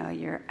saying,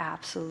 you're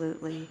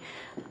absolutely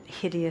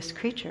hideous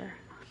creature.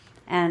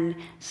 And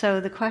so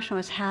the question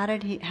was,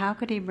 how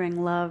could he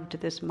bring love to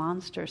this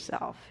monster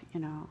self,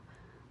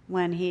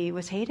 when he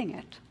was hating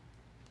it?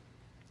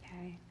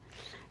 Okay.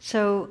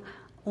 So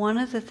one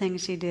of the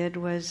things he did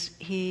was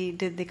he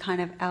did the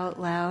kind of out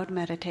loud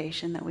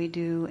meditation that we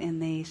do in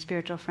the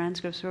spiritual friends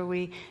groups, where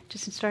we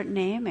just start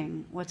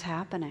naming what's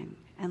happening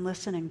and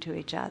listening to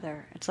each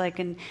other. It's like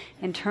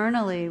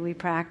internally we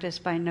practice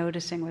by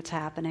noticing what's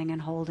happening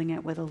and holding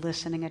it with a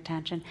listening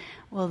attention.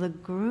 Well, the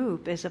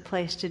group is a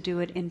place to do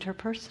it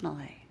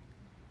interpersonally.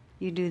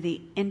 You do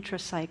the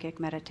intrapsychic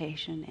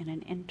meditation in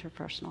an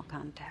interpersonal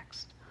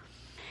context.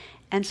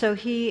 And so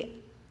he,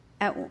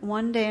 at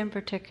one day in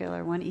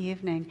particular, one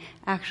evening,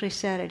 actually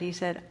said it. He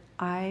said,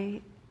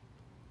 I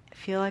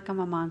feel like I'm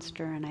a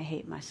monster and I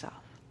hate myself.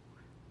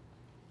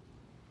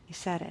 He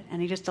said it, and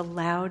he just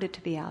allowed it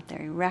to be out there.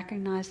 He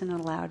recognized and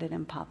allowed it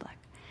in public.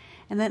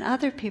 And then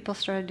other people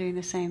started doing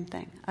the same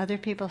thing. Other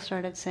people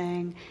started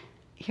saying,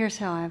 here's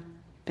how I've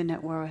been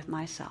at war with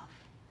myself.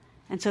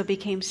 And so it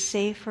became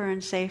safer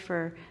and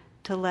safer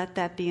to let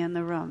that be in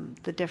the room,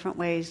 the different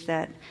ways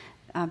that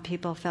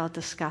people felt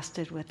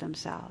disgusted with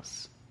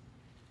themselves,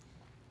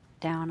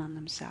 down on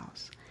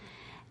themselves.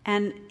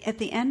 And at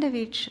the end of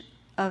each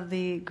of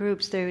the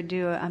groups, they would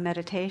do a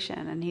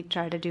meditation, and he'd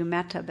try to do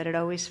metta, but it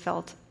always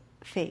felt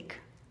fake.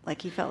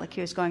 Like he felt like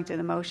he was going through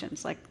the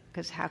motions,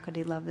 because how could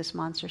he love this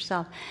monster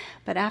self?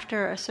 But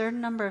after a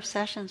certain number of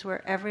sessions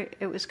where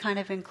it was kind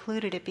of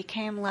included, it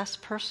became less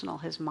personal,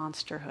 his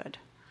monsterhood.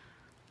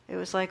 It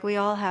was like we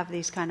all have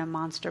these kind of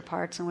monster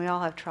parts and we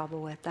all have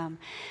trouble with them.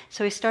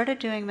 So he started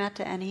doing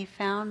metta, and he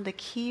found the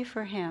key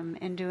for him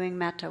in doing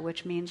metta,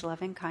 which means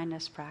loving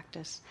kindness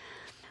practice,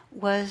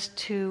 was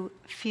to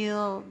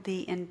feel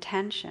the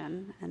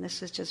intention, and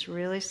this is just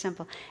really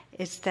simple,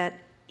 is that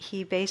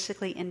he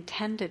basically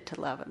intended to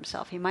love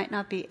himself. He might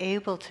not be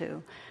able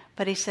to,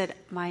 but he said,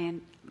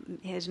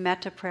 his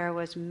metta prayer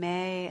was,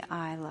 may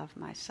I love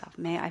myself,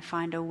 may I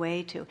find a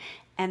way to.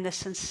 And the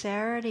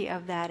sincerity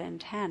of that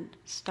intent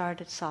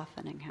started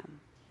softening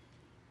him.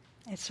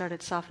 It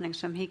started softening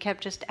him. He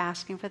kept just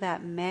asking for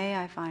that, may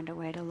I find a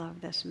way to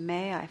love this,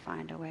 may I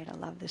find a way to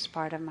love this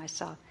part of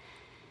myself.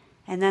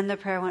 And then the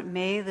prayer went,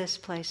 may this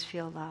place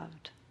feel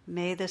loved,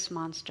 may this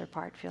monster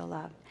part feel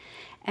loved.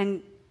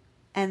 And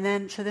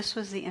then, so this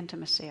was the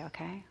intimacy,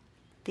 okay?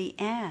 The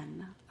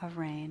N of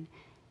rain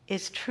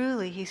is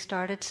truly, he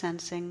started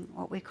sensing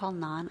what we call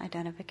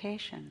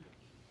non-identification.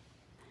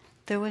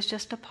 There was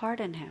just a part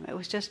in him. It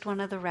was just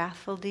one of the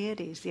wrathful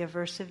deities, the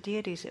aversive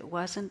deities. It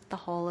wasn't the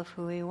whole of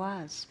who he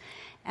was.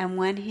 And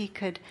when he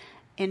could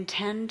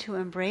intend to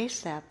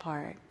embrace that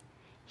part,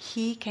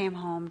 he came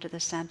home to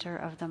the center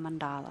of the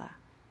mandala,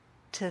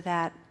 to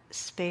that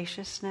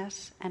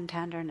spaciousness and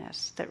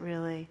tenderness that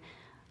really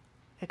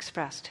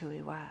expressed who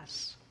he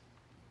was.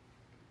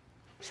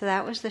 So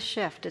that was the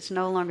shift. It's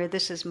no longer,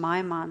 this is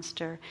my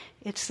monster.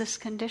 It's this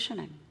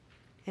conditioning.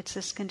 It's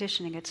this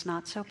conditioning. It's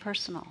not so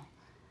personal.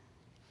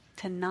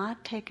 To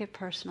not take it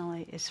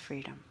personally is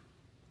freedom.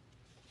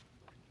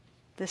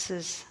 This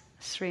is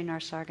Sri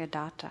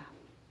Nisargadatta.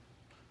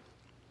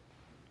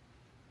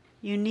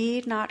 You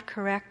need not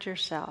correct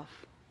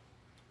yourself.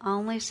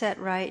 Only set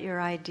right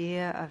your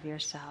idea of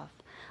yourself.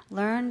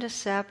 Learn to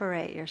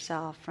separate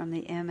yourself from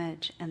the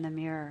image and the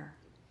mirror.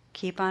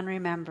 Keep on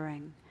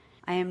remembering,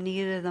 I am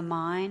neither the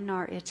mind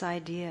nor its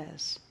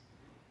ideas.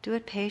 Do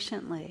it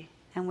patiently,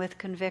 and with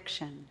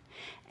conviction,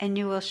 and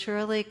you will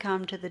surely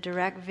come to the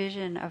direct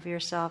vision of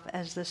yourself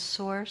as the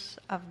source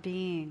of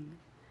being,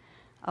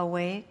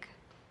 awake,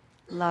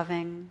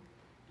 loving,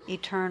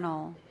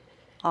 eternal,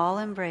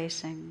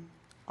 all-embracing,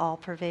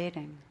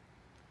 all-pervading.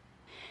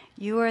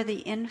 You are the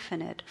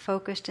infinite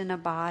focused in a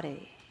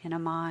body, in a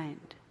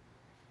mind.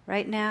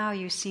 Right now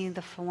you see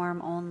the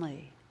form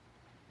only.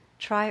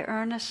 Try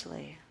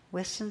earnestly,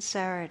 with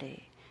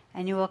sincerity,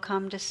 and you will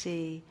come to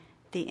see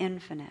the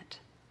infinite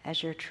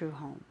as your true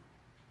home.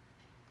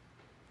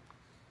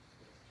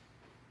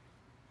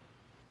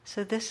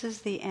 So this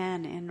is the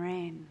N in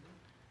RAIN,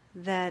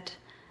 that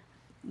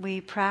we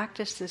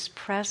practice this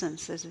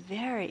presence, this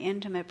very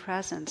intimate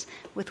presence,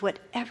 with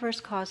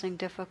whatever's causing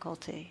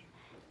difficulty.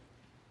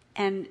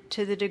 And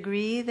to the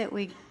degree that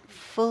we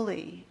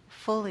fully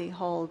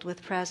hold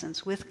with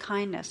presence, with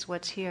kindness,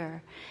 what's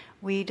here,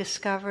 we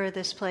discover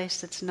this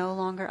place that's no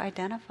longer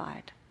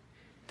identified,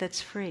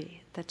 that's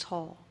free, that's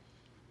whole.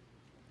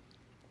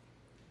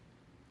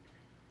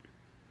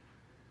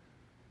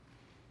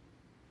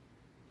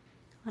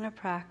 I'm going to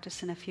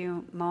practice in a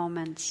few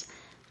moments.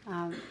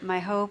 My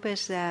hope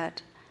is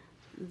that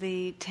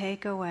the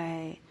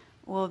takeaway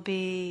will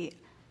be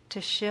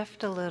to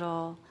shift a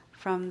little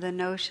from the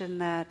notion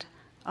that,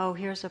 oh,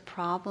 here's a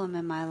problem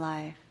in my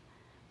life,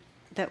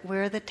 that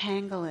where the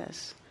tangle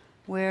is,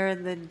 where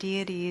the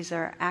deities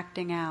are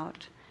acting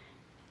out,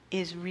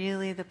 is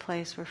really the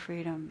place where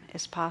freedom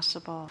is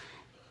possible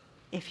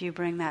if you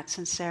bring that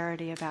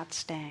sincerity about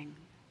staying.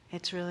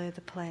 It's really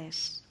the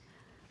place.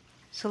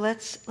 So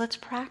let's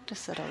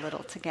practice it a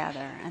little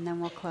together, and then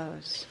we'll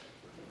close.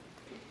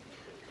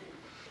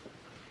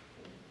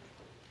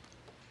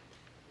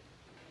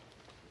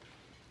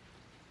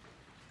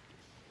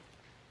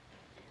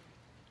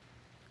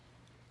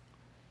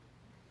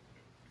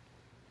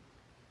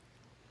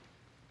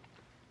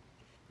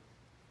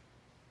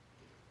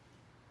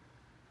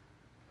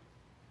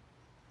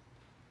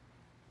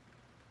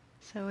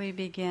 So we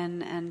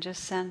begin and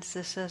just sense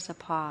this as a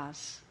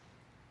pause,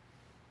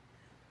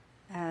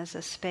 as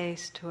a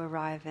space to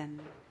arrive in.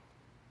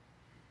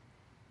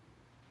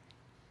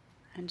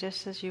 And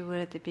just as you would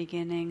at the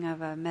beginning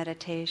of a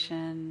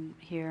meditation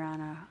here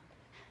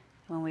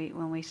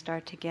when we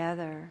start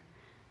together,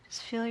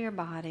 just feel your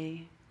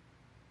body,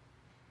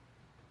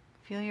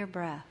 feel your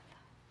breath.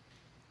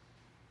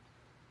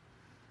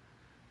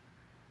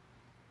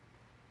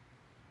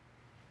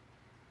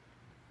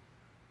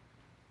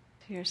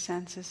 So your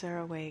senses are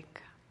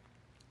awake.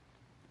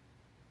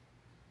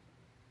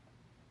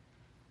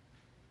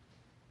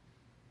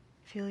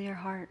 Feel your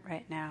heart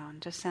right now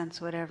and just sense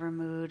whatever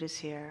mood is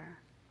here.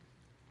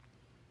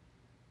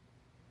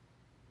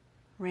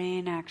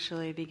 RAIN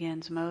actually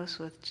begins most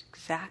with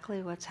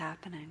exactly what's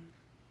happening.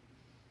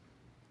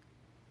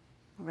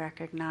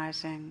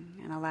 Recognizing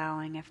and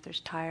allowing if there's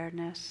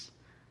tiredness,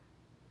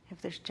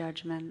 if there's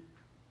judgment,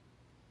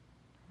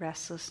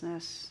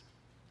 restlessness,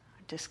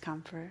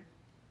 discomfort.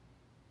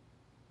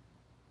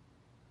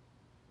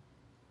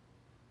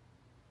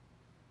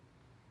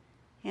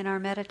 In our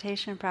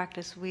meditation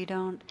practice, we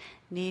don't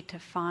need to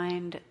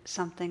find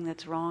something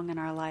that's wrong in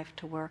our life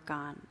to work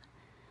on.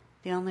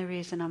 The only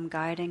reason I'm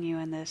guiding you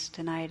in this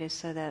tonight is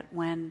so that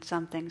when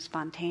something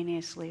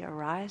spontaneously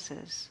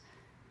arises,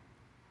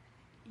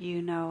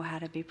 you know how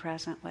to be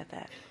present with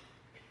it.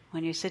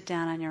 When you sit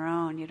down on your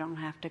own, you don't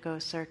have to go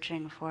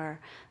searching for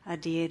a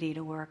deity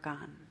to work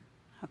on.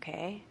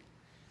 Okay?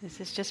 This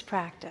is just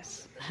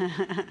practice.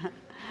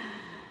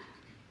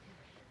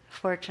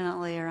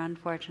 Fortunately or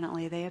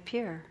unfortunately, they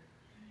appear.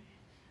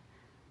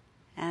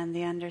 And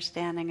the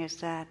understanding is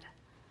that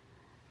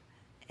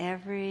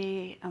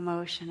every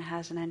emotion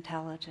has an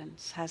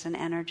intelligence, has an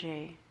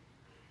energy,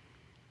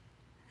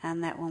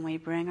 and that when we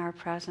bring our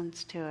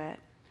presence to it,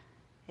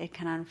 it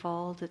can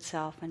unfold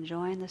itself and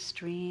join the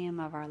stream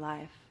of our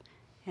life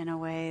in a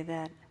way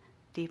that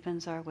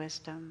deepens our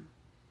wisdom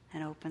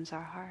and opens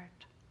our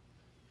heart.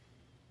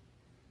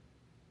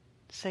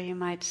 So you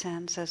might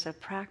sense as a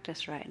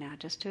practice right now,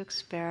 just to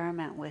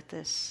experiment with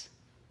this,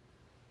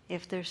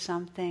 if there's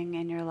something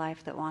in your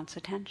life that wants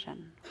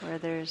attention, where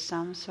there's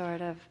some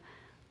sort of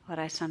what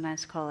I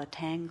sometimes call a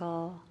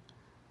tangle,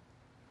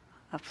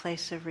 a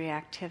place of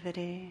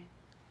reactivity,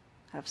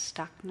 of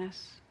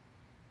stuckness.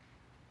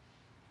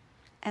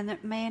 And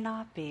it may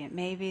not be. It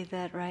may be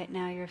that right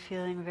now you're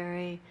feeling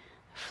very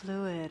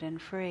fluid and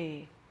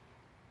free,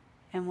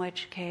 in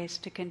which case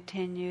to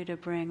continue to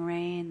bring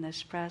RAIN,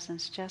 this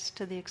presence, just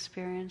to the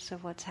experience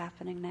of what's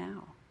happening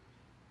now.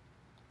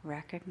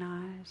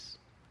 Recognize,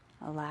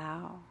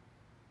 allow,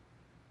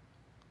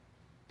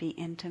 be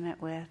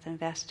intimate with,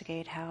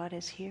 investigate how it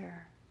is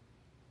here.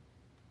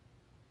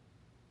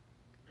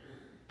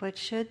 But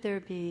should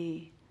there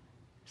be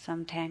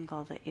some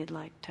tangle that you'd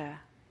like to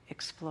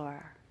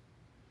explore,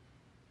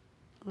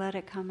 let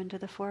it come into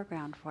the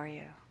foreground for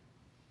you.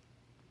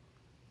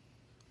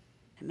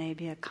 It may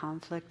be a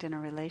conflict in a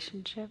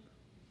relationship,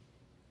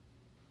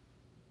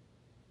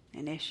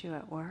 an issue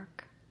at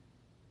work.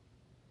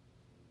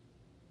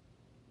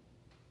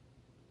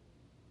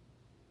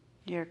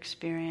 your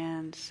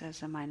experience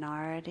as a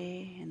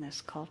minority in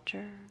this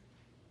culture.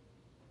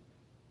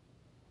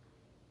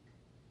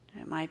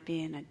 It might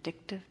be an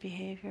addictive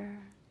behavior.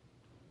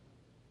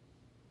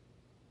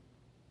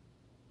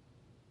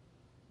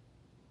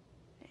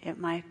 It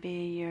might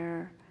be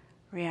your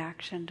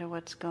reaction to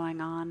what's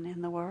going on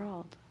in the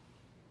world,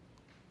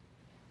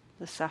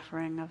 the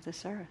suffering of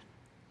this earth.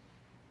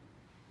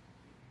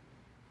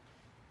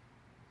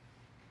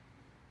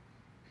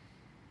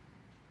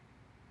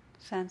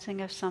 Sensing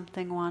if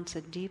something wants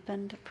a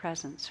deepened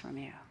presence from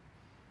you,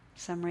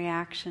 some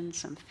reaction,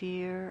 some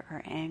fear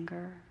or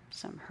anger,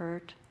 some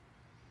hurt,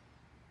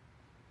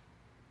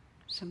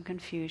 some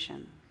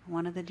confusion,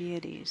 one of the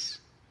deities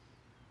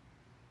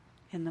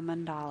in the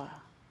mandala.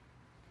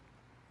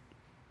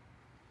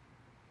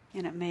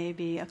 And it may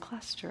be a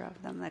cluster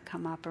of them that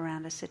come up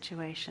around a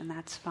situation.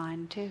 That's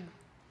fine too.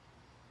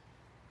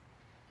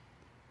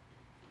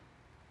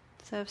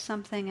 So if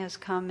something has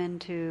come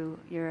into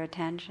your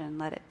attention,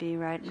 let it be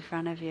right in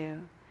front of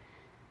you.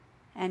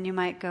 And you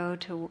might go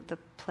to the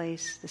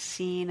place, the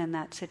scene in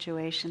that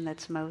situation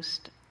that's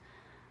most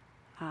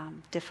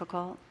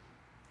difficult,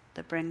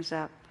 that brings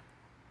up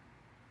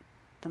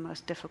the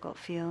most difficult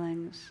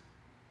feelings.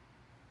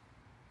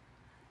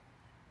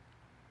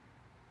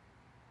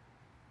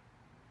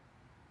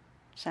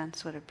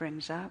 Sense what it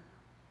brings up.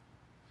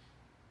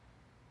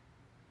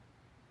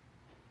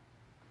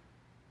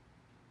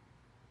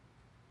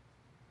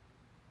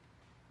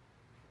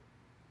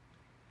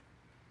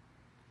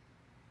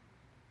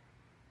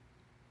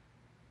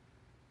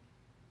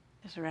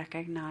 Just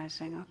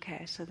recognizing,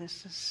 okay, so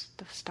this is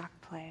the stuck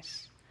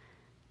place,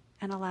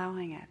 and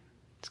allowing it.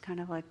 It's kind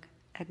of like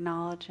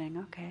acknowledging,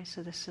 okay,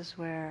 so this is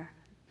where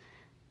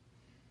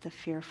the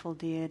fearful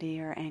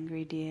deity or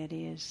angry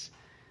deity is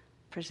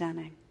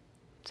presenting.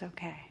 It's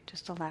okay,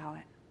 just allow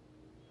it.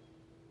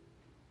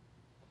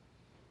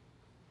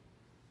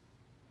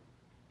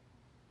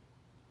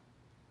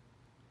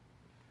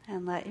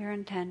 And let your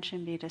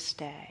intention be to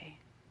stay,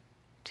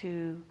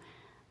 to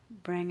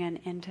bring an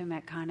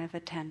intimate kind of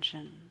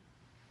attention,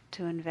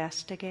 to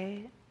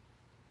investigate,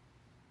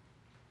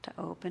 to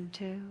open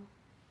to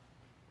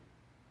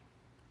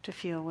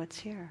feel what's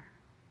here.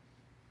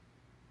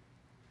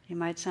 You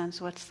might sense,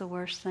 what's the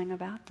worst thing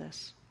about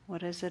this?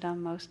 What is it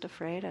I'm most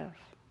afraid of?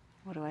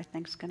 What do I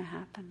think's going to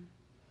happen?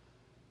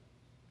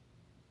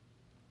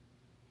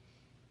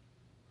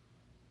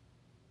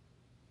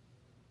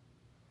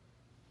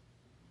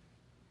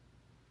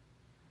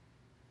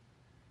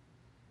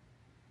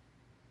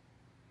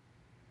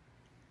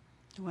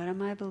 What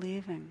am I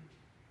believing?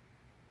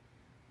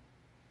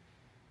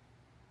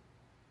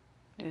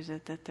 Is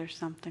it that there's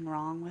something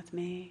wrong with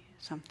me,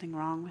 something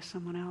wrong with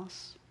someone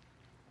else?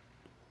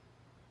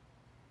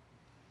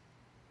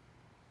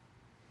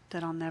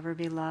 That I'll never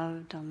be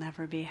loved, I'll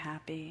never be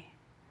happy?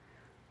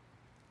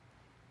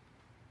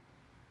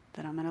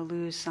 That I'm going to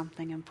lose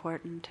something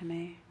important to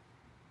me?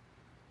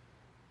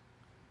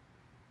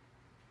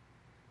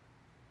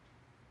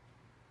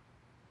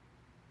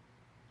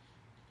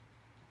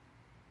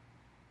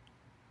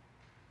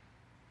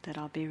 That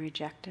I'll be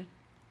rejected?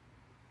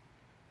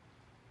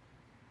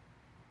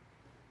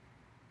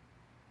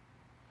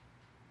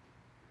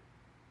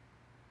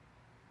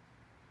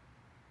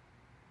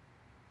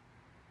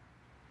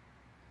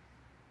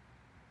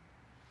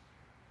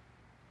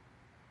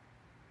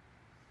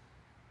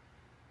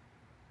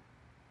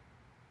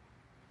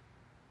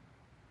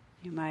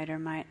 You might or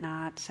might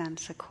not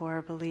sense a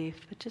core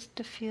belief, but just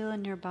to feel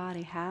in your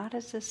body, how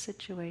does this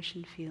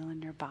situation feel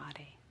in your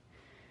body?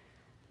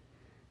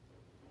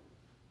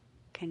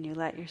 Can you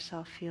let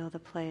yourself feel the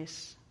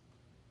place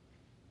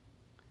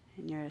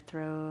in your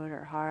throat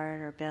or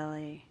heart or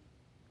belly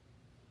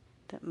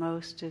that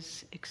most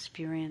is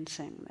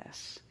experiencing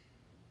this?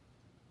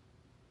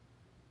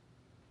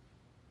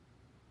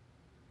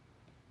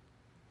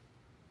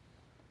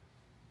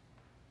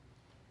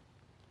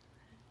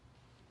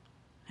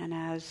 And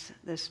as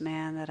this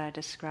man that I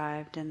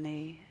described in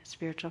the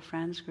Spiritual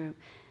Friends group,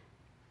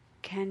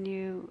 can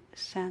you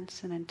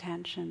sense an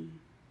intention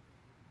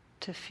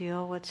to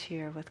feel what's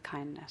here with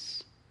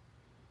kindness?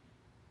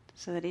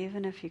 So that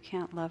even if you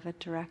can't love it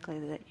directly,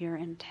 that you're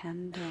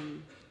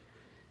intending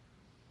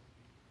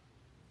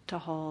to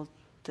hold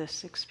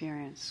this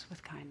experience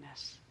with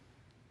kindness.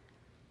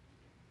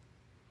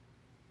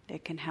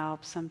 It can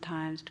help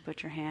sometimes to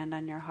put your hand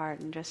on your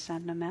heart and just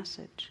send a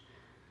message.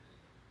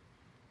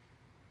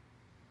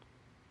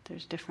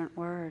 There's different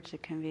words.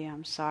 It can be,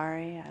 I'm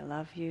sorry, I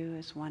love you,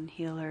 as one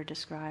healer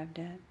described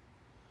it.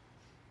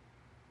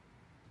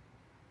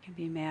 It can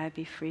be, may I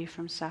be free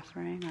from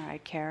suffering, or I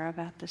care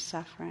about this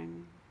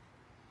suffering.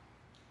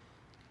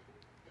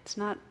 It's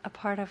not a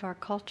part of our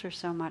culture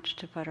so much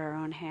to put our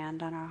own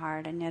hand on our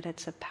heart, and yet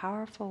it's a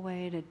powerful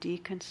way to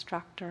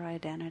deconstruct our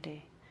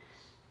identity,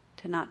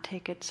 to not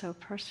take it so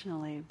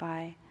personally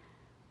by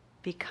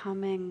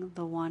becoming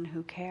the one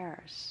who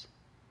cares.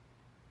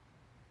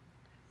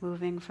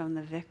 Moving from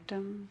the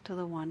victim to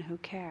the one who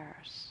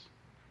cares.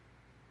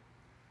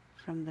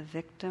 From the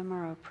victim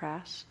or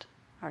oppressed,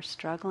 or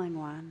struggling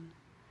one,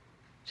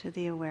 to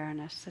the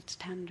awareness that's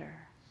tender.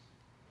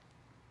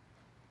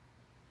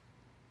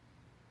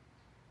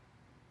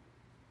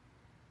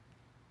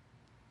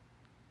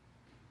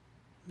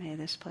 May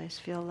this place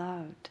feel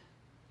loved.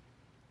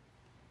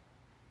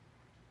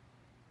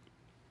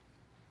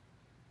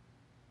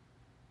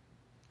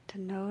 To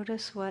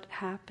notice what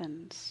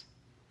happens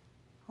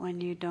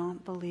when you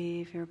don't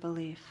believe your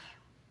belief.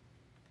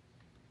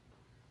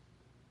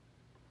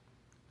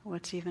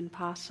 What's even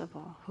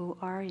possible? Who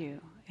are you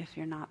if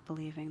you're not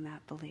believing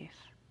that belief?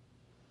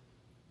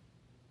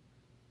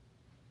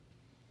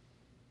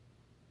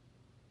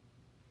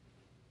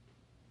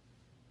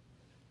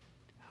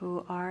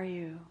 Who are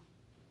you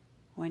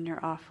when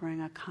you're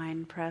offering a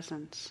kind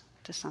presence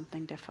to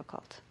something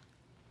difficult?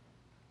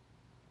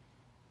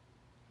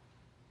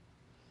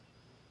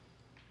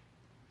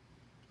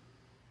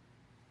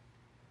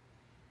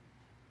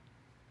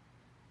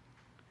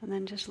 And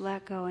then just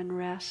let go and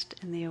rest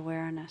in the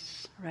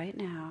awareness right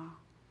now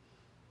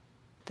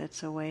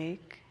that's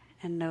awake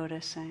and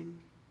noticing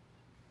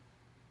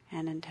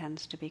and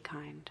intends to be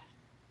kind.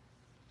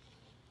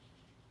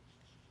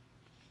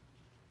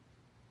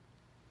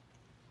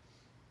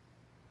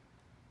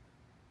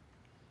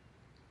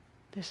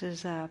 This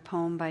is a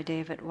poem by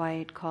David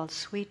White called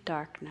Sweet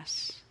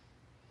Darkness.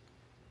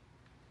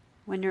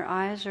 When your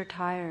eyes are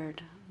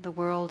tired, the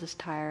world is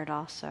tired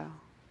also.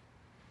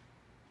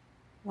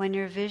 When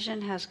your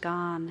vision has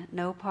gone,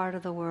 no part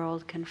of the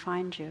world can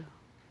find you.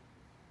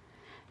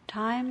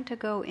 Time to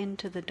go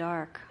into the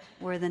dark,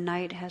 where the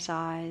night has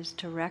eyes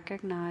to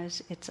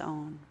recognize its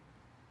own.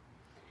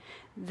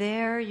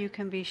 There you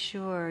can be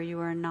sure you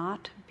are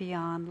not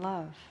beyond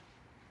love.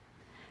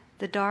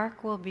 The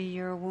dark will be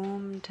your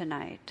womb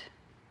tonight.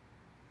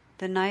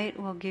 The night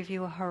will give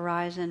you a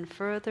horizon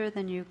further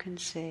than you can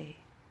see.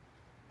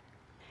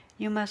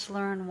 You must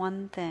learn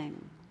one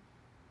thing.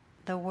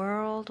 The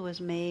world was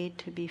made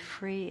to be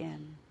free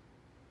in.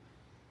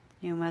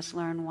 You must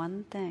learn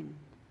one thing.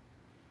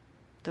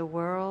 The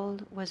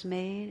world was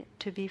made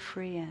to be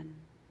free in.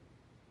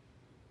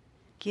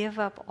 Give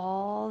up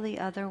all the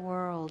other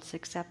worlds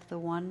except the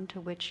one to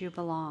which you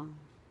belong.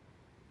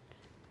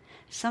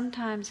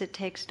 Sometimes it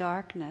takes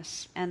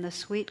darkness and the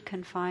sweet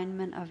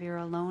confinement of your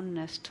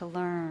aloneness to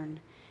learn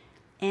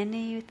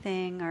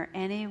anything or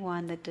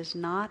anyone that does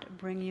not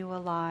bring you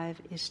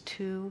alive is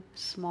too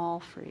small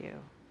for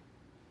you.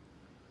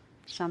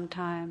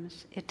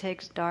 Sometimes it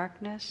takes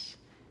darkness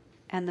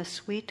and the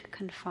sweet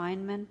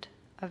confinement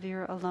of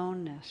your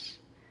aloneness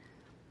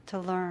to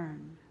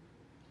learn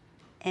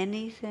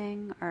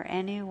anything or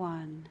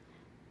anyone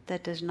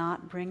that does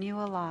not bring you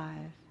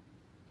alive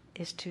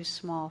is too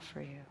small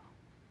for you.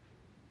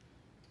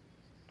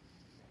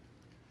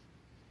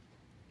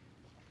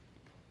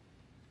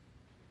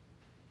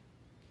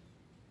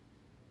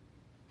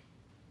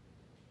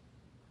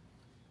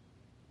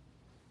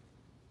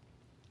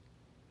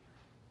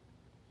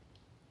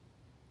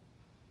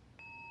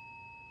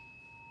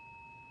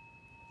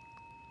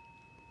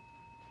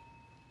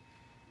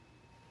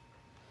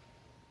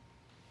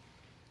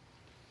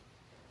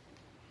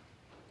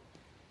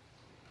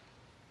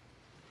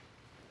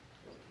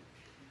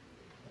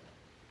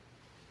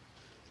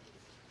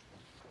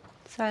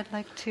 So I'd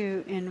like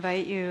to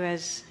invite you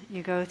as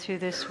you go through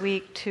this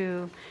week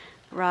to,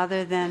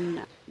 rather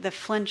than the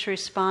flinch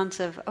response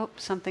of, oh,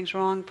 something's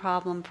wrong,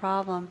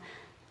 problem,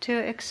 to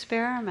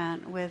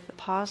experiment with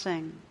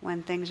pausing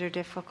when things are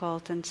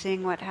difficult and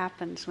seeing what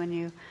happens when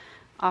you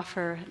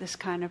offer this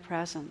kind of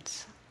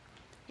presence.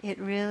 It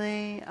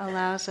really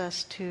allows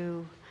us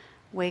to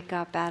wake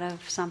up out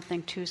of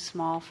something too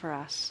small for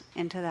us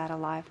into that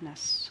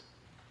aliveness.